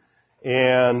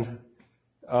 And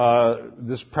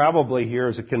this probably here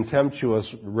is a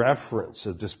contemptuous reference,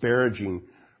 a disparaging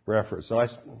reference. So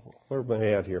where am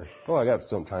I at here? Oh, I got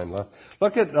some time left.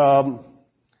 Look at,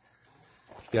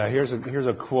 here's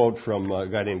a quote from a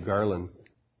guy named Garland.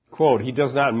 Quote, he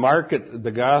does not market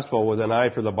the gospel with an eye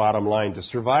for the bottom line. To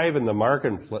survive in the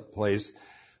marketplace,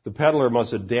 the peddler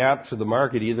must adapt to the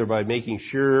market either by making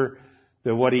sure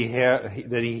that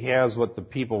he has what the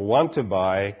people want to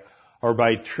buy, or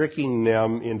by tricking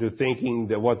them into thinking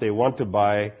that what they want to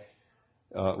buy,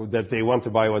 what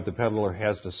the peddler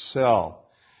has to sell.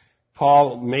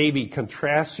 Paul may be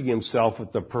contrasting himself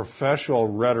with the professional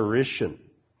rhetorician.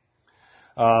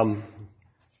 And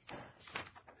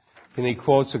he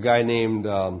quotes a guy named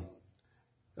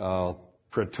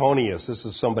Pretonius. This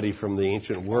is somebody from the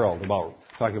ancient world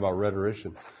talking about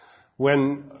rhetorician.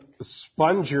 When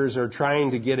spongers are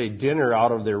trying to get a dinner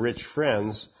out of their rich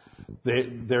friends,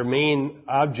 their main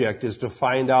object is to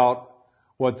find out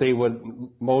what they would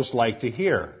most like to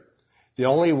hear. The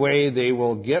only way they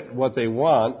will get what they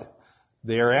want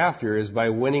thereafter is by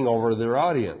winning over their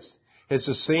audience. It's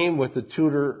the same with the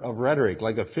tutor of rhetoric.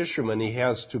 Like a fisherman, he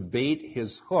has to bait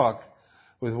his hook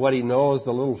with what he knows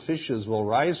the little fishes will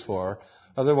rise for.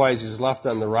 Otherwise, he's left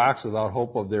on the rocks without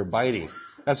hope of their biting.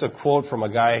 That's a quote from a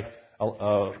guy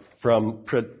from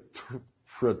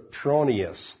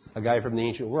Petronius, a guy from the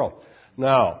ancient world.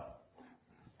 Now,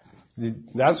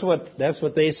 that's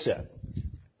what they said.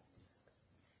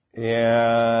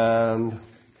 And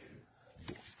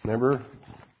remember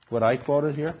what I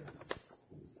quoted here?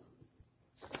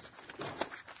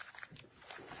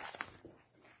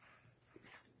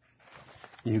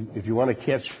 If you want to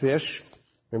catch fish,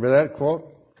 remember that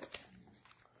quote?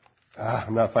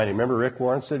 I'm not finding it. Remember Rick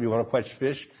Warren said, if you want to catch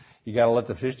fish, you got to let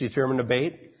the fish determine the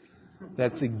bait?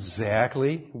 That's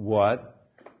exactly what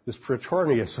this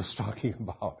Praetorius was talking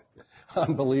about.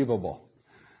 Unbelievable.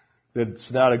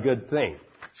 It's not a good thing.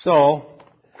 So,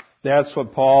 that's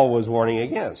what Paul was warning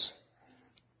against.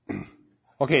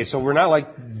 Okay, so we're not like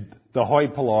the hoi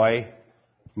polloi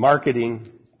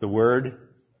marketing the word,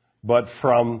 but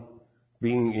from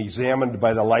being examined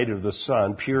by the light of the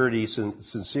sun, purity,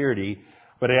 sincerity,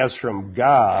 but as from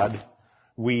God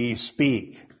we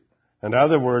speak. In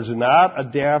other words, not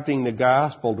adapting the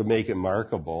gospel to make it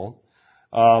marketable.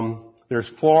 There's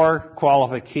 4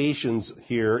 qualifications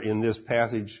here in this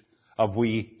passage of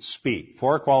we speak.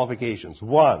 4 qualifications.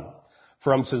 1,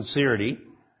 from sincerity.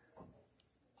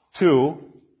 2,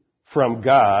 from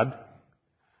God.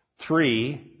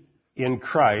 3, in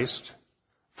Christ.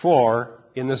 4,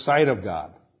 in the sight of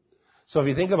God. So if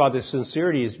you think about this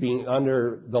sincerity as being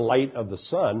under the light of the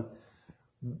sun,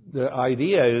 the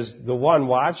idea is the one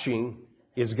watching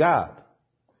is God,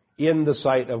 in the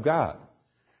sight of God.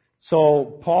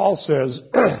 So Paul says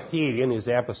he and his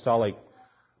apostolic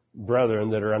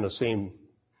brethren that are on the same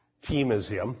team as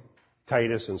him,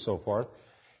 Titus and so forth,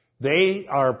 they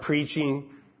are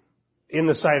preaching in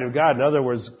the sight of God. In other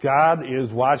words, God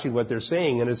is watching what they're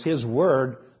saying, and it's His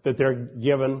word that they're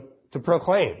given to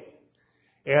proclaim.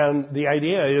 And the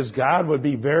idea is God would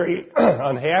be very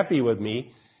unhappy with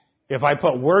me if I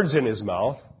put words in His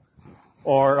mouth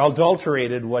or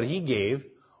adulterated what He gave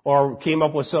or came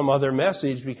up with some other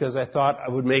message because I thought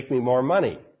it would make me more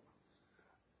money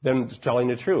than telling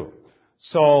the truth.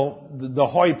 So the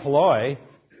hoi polloi,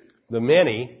 the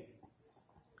many,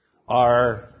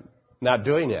 are not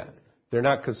doing that. They're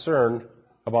not concerned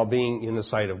about being in the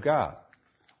sight of God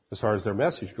as far as their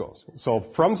message goes.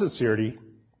 So from sincerity,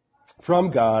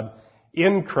 from God,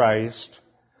 in Christ,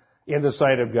 in the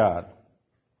sight of God.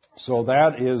 So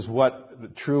that is what the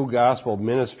true gospel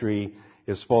ministry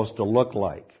is supposed to look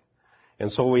like.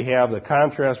 And so we have the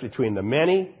contrast between the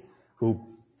many who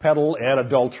peddle and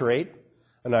adulterate.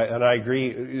 And I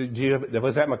agree.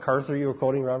 Was that MacArthur you were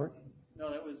quoting, Robert? No,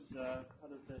 that was out of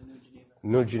the New Geneva.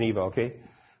 New Geneva, okay.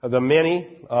 The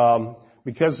many,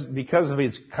 because of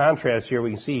his contrast here,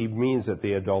 we can see he means that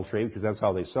they adulterate because that's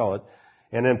how they sell it.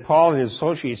 And then Paul and his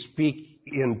associates speak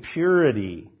in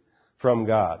purity from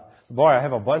God. Boy, I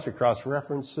have a bunch of cross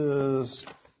references.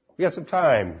 We got some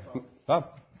time.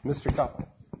 Mr. Kopp.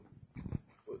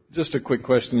 Just a quick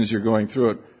question as you're going through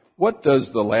it. What do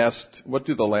the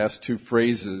last 2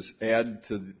 phrases add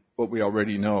to what we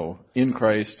already know? In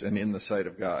Christ and in the sight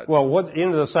of God. Well, what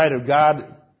in the sight of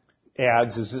God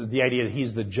adds is the idea that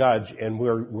He's the judge, and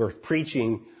we're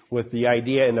preaching with the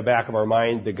idea in the back of our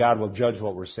mind that God will judge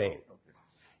what we're saying.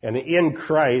 And in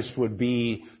Christ would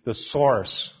be the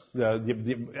source.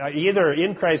 Either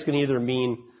in Christ can either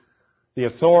mean the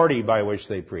authority by which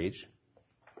they preach,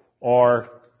 or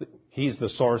He's the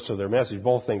source of their message.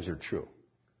 Both things are true.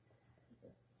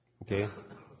 Okay?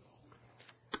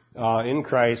 in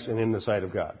Christ and in the sight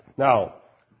of God. Now,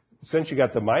 since you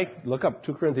got the mic, look up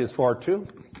 2 Corinthians 4:2.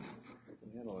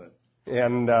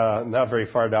 And not very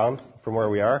far down from where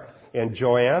we are. And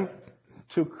Joanne,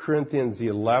 2 Corinthians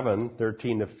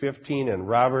 11:13-15. And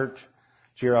Robert,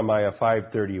 Jeremiah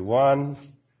 5:31.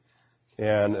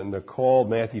 And Nicole,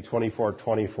 Matthew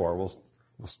 24:24.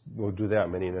 We'll do that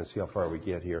many and then see how far we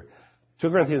get here. 2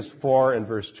 Corinthians 4 and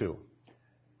verse 2.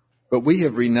 But we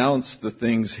have renounced the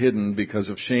things hidden because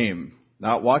of shame,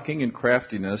 not walking in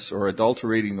craftiness or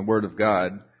adulterating the word of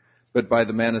God, but by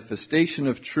the manifestation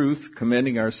of truth,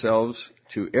 commending ourselves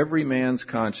to every man's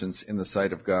conscience in the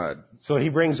sight of God. So he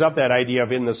brings up that idea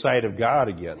of in the sight of God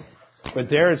again. But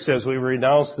there it says we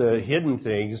renounce the hidden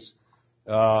things,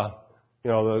 the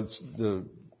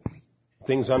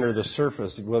things under the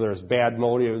surface, whether it's bad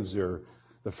motives or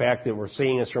the fact that we're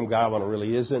saying it's from God when it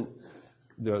really isn't.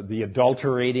 The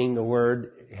adulterating the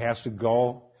word has to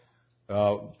go.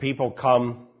 People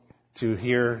come to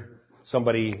hear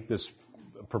somebody that's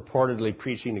purportedly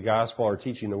preaching the gospel or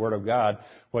teaching the word of God.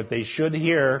 What they should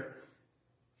hear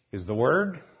is the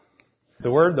word, the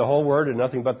whole word, and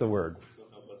nothing but the word.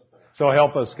 So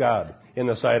help us God, in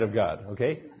the sight of God.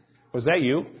 Okay? Was that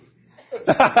you?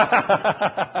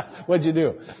 What'd you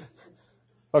do?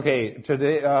 Okay,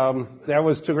 today, that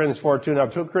was 2 Corinthians 4:2. Now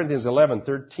 2 Corinthians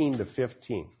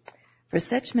 11:13-15. For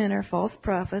such men are false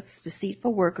prophets,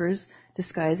 deceitful workers,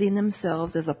 disguising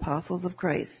themselves as apostles of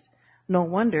Christ. No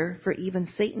wonder, for even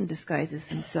Satan disguises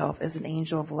himself as an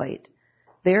angel of light.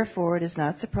 Therefore, it is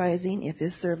not surprising if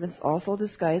his servants also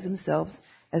disguise themselves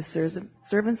as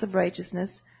servants of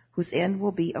righteousness, whose end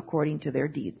will be according to their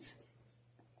deeds.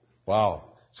 Wow.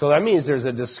 So that means there's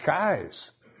a disguise.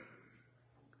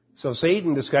 So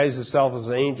Satan disguised himself as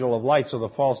an angel of light, so the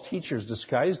false teachers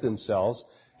disguise themselves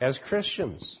as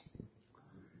Christians.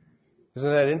 Isn't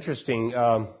that interesting?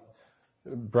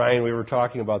 Brian, we were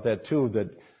talking about that too,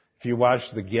 that if you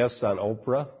watch the guests on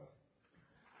Oprah,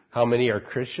 how many are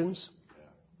Christians?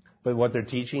 But what they're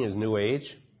teaching is New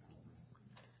Age.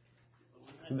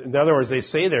 In other words, they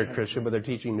say they're Christian, but they're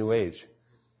teaching New Age.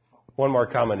 One more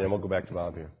comment, and we'll go back to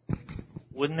Bob here.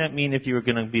 Wouldn't that mean if you were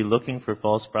going to be looking for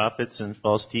false prophets and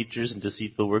false teachers and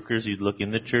deceitful workers, you'd look in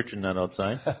the church and not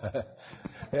outside?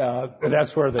 Yeah,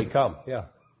 that's where they come, yeah.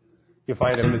 You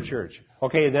find them in the church.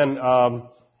 Okay, then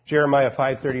Jeremiah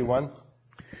 5:31.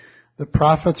 The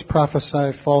prophets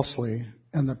prophesy falsely,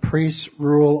 and the priests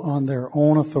rule on their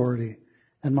own authority,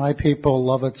 and my people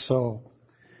love it so.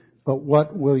 But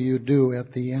what will you do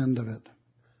at the end of it?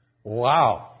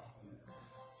 Wow.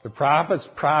 The prophets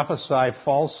prophesy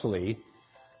falsely,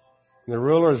 and the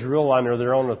rulers rule under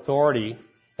their own authority,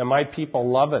 and my people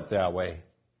love it that way.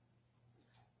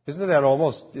 Isn't that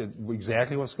almost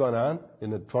exactly what's going on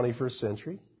in the 21st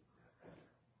century?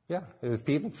 Yeah,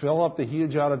 people fill up the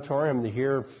huge auditorium to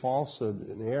hear falsehood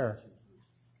in the air.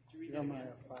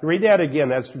 Read that again.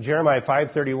 That's Jeremiah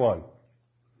 5:31.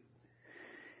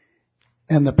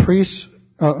 And the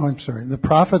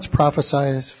prophets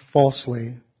prophesy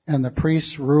falsely, and the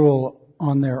priests rule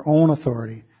on their own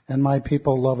authority, and my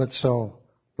people love it so.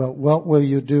 But what will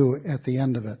you do at the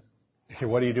end of it?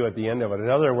 What do you do at the end of it? In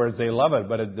other words, they love it,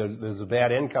 but there's a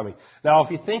bad end coming. Now,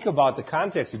 if you think about the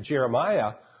context of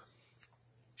Jeremiah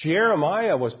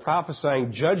was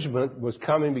prophesying judgment was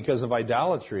coming because of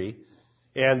idolatry,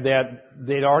 and that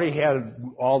they'd already had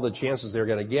all the chances they were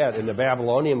going to get, and the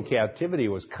Babylonian captivity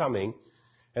was coming,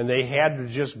 and they had to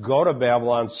just go to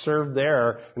Babylon, serve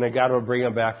there, and then God would bring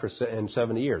them back in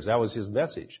 70 years. That was his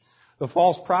message. The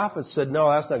false prophets said, no,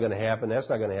 that's not going to happen, that's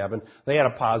not going to happen. They had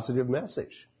a positive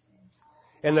message.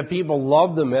 And the people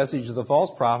loved the message of the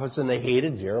false prophets, and they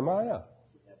hated Jeremiah.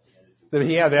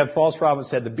 Yeah, that false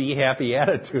prophets had the be happy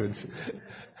attitudes.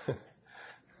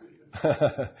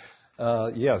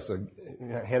 Yes,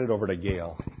 hand it over to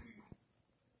Gail.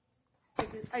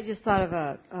 I just thought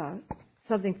of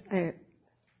something a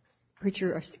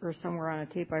preacher or somewhere on a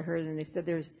tape I heard, and they said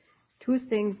there's two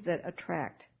things that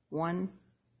attract. One,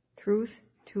 truth.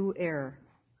 Two, error.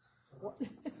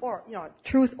 Or,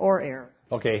 truth or error.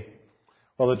 Okay.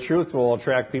 Well, the truth will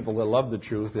attract people that love the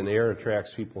truth, and error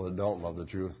attracts people that don't love the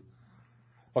truth.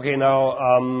 Okay,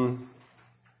 now,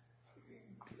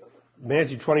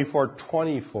 Matthew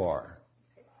 24:24.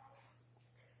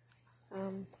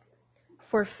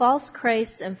 For false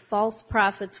Christs and false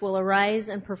prophets will arise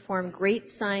and perform great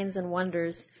signs and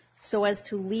wonders, so as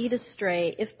to lead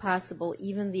astray, if possible,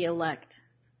 even the elect.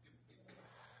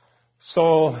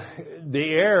 So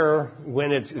the error,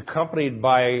 when it's accompanied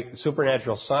by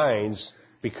supernatural signs,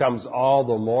 becomes all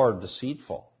the more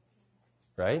deceitful,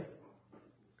 right?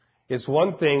 It's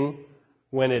one thing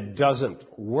when it doesn't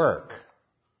work,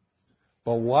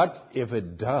 But what if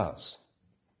it does?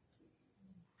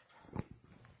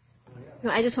 No,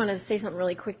 I just wanted to say something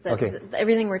really quick. That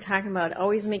everything we're talking about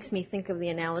always makes me think of the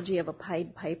analogy of a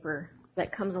Pied Piper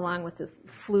that comes along with the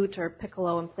flute or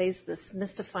piccolo and plays this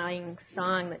mystifying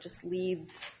song that just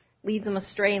leads them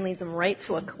astray and leads them right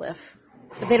to a cliff.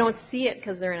 But they don't see it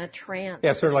because they're in a trance.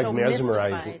 Yeah, sort of like so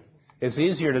mesmerizing. Mystified. It's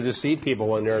easier to deceive people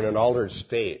when they're in an altered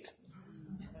state.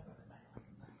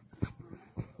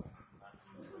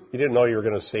 You didn't know you were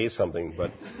going to say something,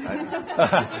 but...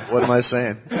 What am I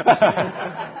saying?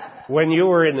 When you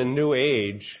were in the New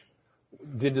Age,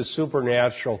 did the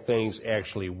supernatural things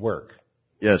actually work?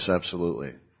 Yes,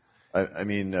 absolutely. I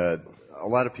mean, a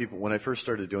lot of people, when I first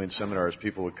started doing seminars,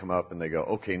 people would come up and they go,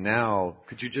 okay, now,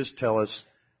 could you just tell us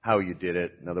how you did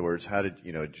it? In other words,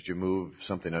 did you move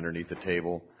something underneath the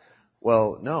table?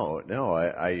 Well, no.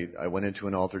 I went into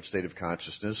an altered state of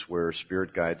consciousness where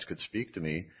spirit guides could speak to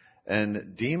me,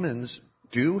 and demons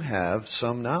do have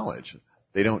some knowledge.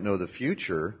 They don't know the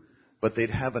future, but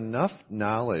they'd have enough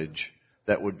knowledge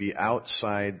that would be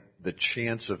outside the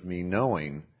chance of me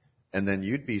knowing, and then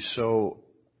you'd be so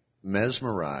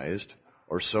mesmerized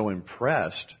or so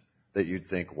impressed that you'd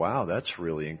think, wow, that's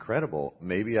really incredible.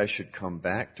 Maybe I should come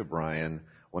back to Brian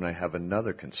when I have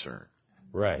another concern.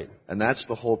 Right. And that's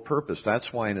the whole purpose.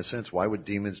 That's why, in a sense, why would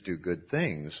demons do good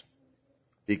things?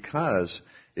 Because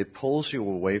it pulls you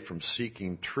away from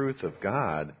seeking truth of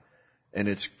God, and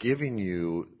it's giving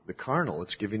you the carnal.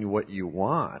 It's giving you what you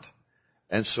want.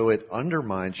 And so it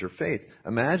undermines your faith.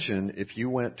 Imagine if you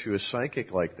went to a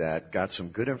psychic like that, got some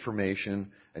good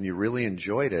information, and you really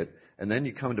enjoyed it, and then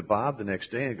you come to Bob the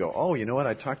next day and go, oh, you know what,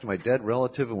 I talked to my dead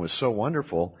relative and it was so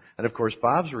wonderful. And of course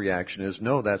Bob's reaction is,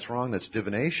 no, that's wrong, that's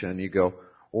divination. And you go,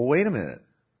 well, wait a minute.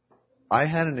 I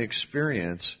had an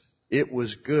experience, it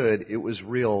was good, it was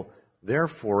real,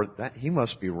 therefore that he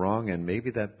must be wrong, and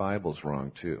maybe that Bible's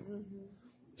wrong too. Mm-hmm.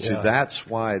 Yeah. See, that's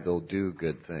why they'll do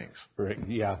good things. Right,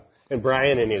 yeah. And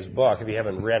Brian, in his book, if you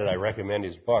haven't read it, I recommend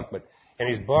his book, but in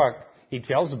his book, he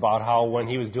tells about how when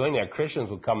he was doing that, Christians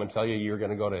would come and tell you you're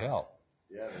going to go to hell.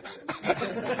 Yeah.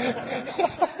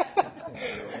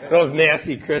 Those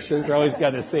nasty Christians are always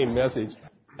got the same message.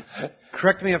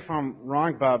 Correct me if I'm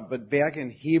wrong, Bob, but back in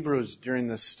Hebrews during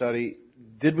this study,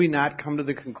 did we not come to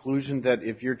the conclusion that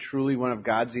if you're truly one of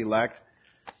God's elect,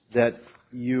 that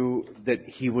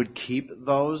he would keep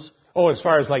those? Oh, as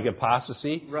far as like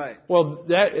apostasy? Right. Well,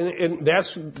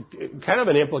 that's kind of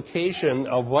an implication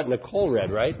of what Nicole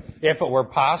read, right? If it were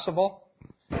possible,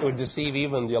 it would deceive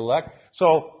even the elect.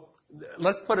 So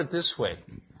let's put it this way.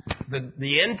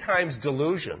 The end times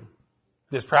delusion,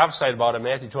 that's prophesied about in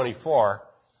Matthew 24,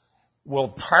 will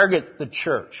target the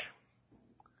church.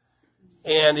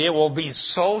 And it will be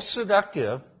so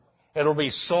seductive, it'll be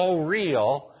so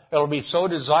real, it'll be so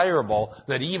desirable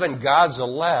that even God's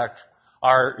elect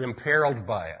are imperiled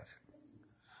by it.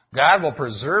 God will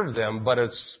preserve them, but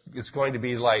it's going to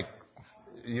be like,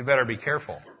 you better be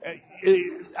careful.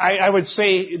 I would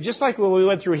say, just like when we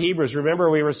went through Hebrews,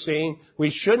 remember we were saying we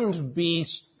shouldn't be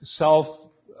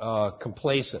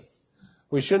self-complacent.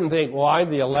 We shouldn't think, well,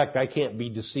 I'm the elect, I can't be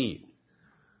deceived.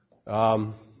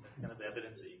 Kind of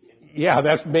evidence that you can. Yeah,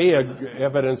 that's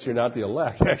evidence you're not the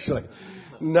elect, actually.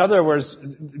 In other words,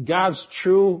 God's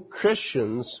true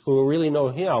Christians who really know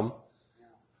Him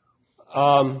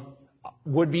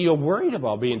would be worried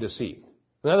about being deceived.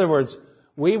 In other words,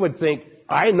 we would think,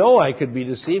 I know I could be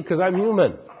deceived because I'm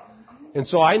human. And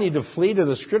so I need to flee to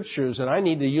the Scriptures, and I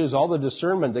need to use all the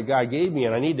discernment that God gave me,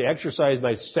 and I need to exercise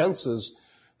my senses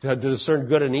to discern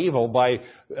good and evil by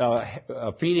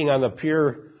feeding on the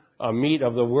pure meat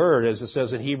of the Word, as it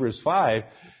says in Hebrews 5.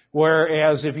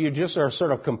 Whereas if you just are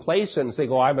sort of complacent and say,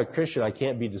 oh, I'm a Christian, I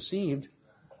can't be deceived,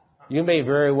 you may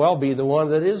very well be the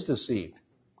one that is deceived.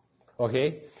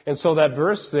 Okay? And so that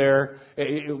verse there,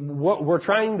 what we're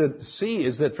trying to see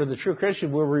is that for the true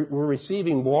Christian, we're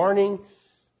receiving warning,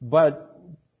 but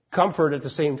comfort at the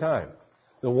same time.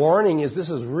 The warning is this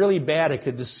is really bad, it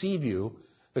could deceive you.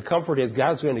 The comfort is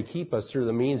God's going to keep us through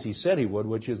the means He said He would,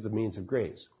 which is the means of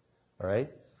grace. All right?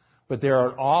 But there are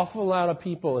an awful lot of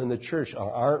people in the church who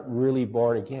aren't really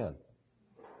born again.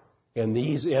 And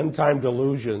these end-time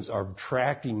delusions are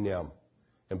attracting them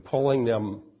and pulling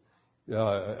them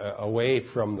away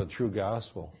from the true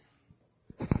gospel.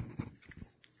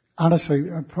 Honestly,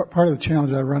 part of the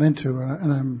challenge I run into,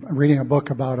 and I'm reading a book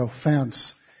about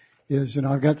offense, is,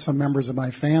 I've got some members of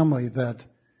my family that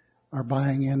are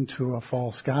buying into a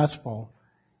false gospel,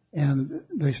 and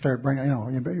they start bringing,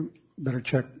 you better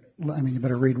check, you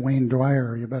better read Wayne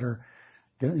Dwyer, you better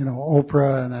get,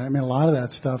 Oprah, and a lot of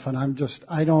that stuff, and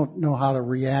I don't know how to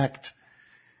react,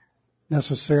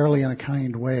 necessarily in a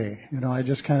kind way. I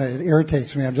just it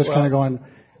irritates me. I'm just kind of going,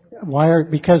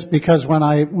 because when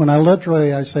I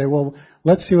literally I say, well,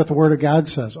 let's see what the Word of God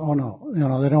says. Oh no,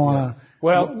 they don't want to.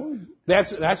 Well,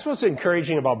 that's what's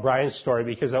encouraging about Brian's story,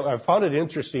 because I found it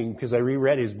interesting because I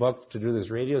reread his book to do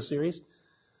this radio series.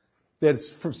 That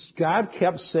God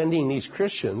kept sending these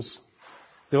Christians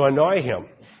to annoy him,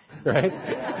 right?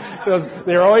 Because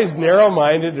they're always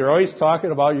narrow-minded. They're always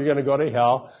talking about you're going to go to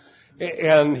hell,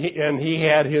 and he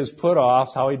had his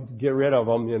put-offs, how he'd get rid of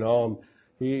them, And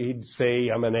he'd say,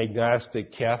 "I'm an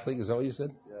agnostic Catholic." Is that what you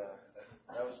said? Yeah,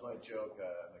 that was my joke.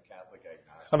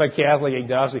 I'm a Catholic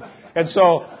agnostic, and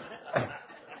so,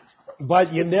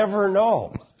 but you never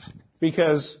know,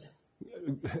 because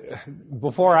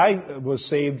before I was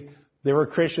saved, there were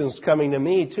Christians coming to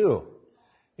me too.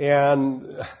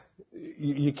 And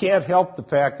you can't help the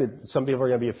fact that some people are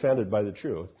going to be offended by the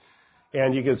truth.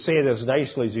 And you can say it as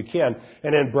nicely as you can.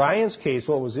 And in Brian's case,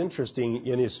 what was interesting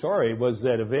in his story was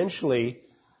that eventually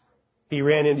you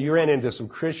ran into some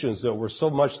Christians that were so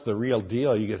much the real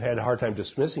deal, you had a hard time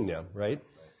dismissing them, right?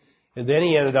 And then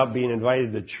he ended up being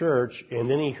invited to church, and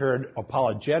then he heard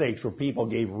apologetics where people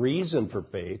gave reason for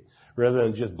faith rather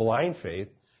than just blind faith.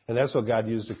 And that's what God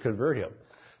used to convert him.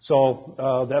 So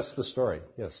that's the story.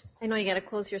 Yes. I know you got to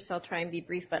close here, so I'll try and be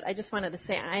brief. But I just wanted to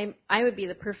say I would be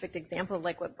the perfect example of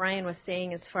like what Brian was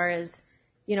saying, as far as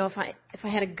if I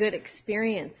had a good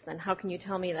experience, then how can you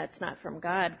tell me that's not from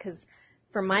God? Because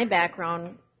from my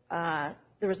background,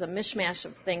 there was a mishmash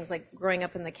of things. Like growing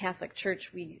up in the Catholic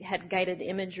Church, we had guided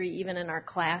imagery even in our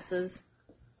classes,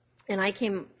 and I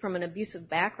came from an abusive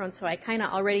background, so I kind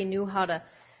of already knew how to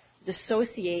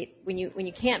dissociate. When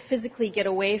you can't physically get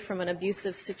away from an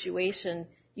abusive situation,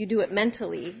 you do it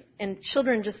mentally, and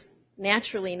children just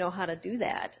naturally know how to do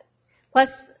that. Plus,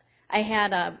 I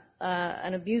had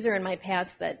an abuser in my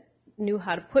past that knew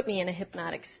how to put me in a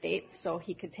hypnotic state so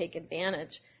he could take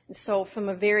advantage. And so from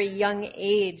a very young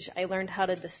age, I learned how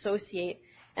to dissociate,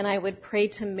 and I would pray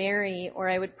to Mary, or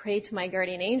I would pray to my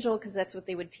guardian angel, because that's what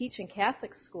they would teach in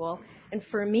Catholic school. And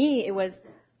for me, it was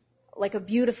like a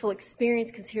beautiful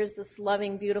experience, because here's this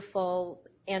loving, beautiful,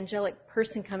 angelic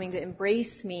person coming to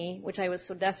embrace me, which I was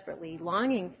so desperately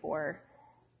longing for.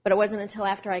 But it wasn't until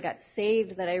after I got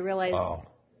saved that I realized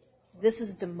this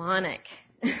is demonic.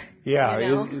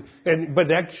 Yeah, but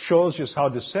that shows just how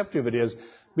deceptive it is.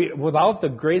 Without the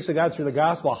grace of God through the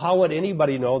gospel, how would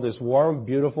anybody know this warm,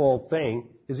 beautiful thing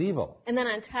is evil? And then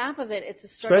on top of it, it's a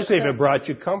struggle. Especially if it brought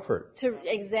you comfort.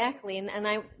 Exactly,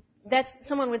 and that's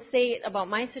someone would say about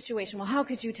my situation. Well, how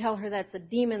could you tell her that's a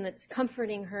demon that's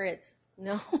comforting her? It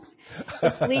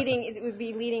would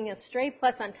be leading astray.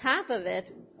 Plus, on top of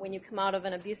it, when you come out of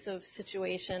an abusive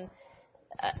situation,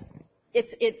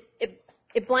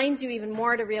 it blinds you even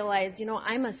more to realize,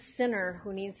 I'm a sinner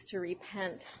who needs to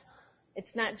repent.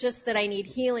 It's not just that I need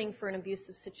healing for an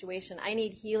abusive situation. I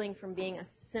need healing from being a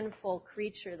sinful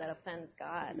creature that offends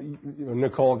God.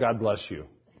 Nicole, God bless you.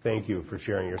 Thank you for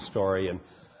sharing your story. And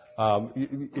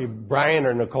Brian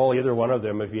or Nicole, either one of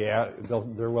them, if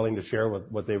they're willing to share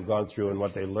what they've gone through and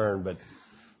what they learned. But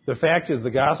the fact is,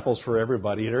 the gospel's for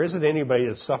everybody. There isn't anybody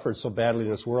that's suffered so badly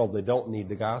in this world they don't need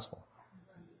the gospel,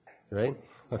 right?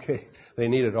 Okay, they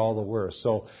need it all the worse.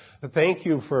 So thank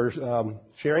you for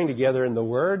sharing together in the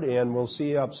Word, and we'll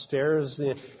see you upstairs.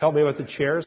 Help me with the chairs.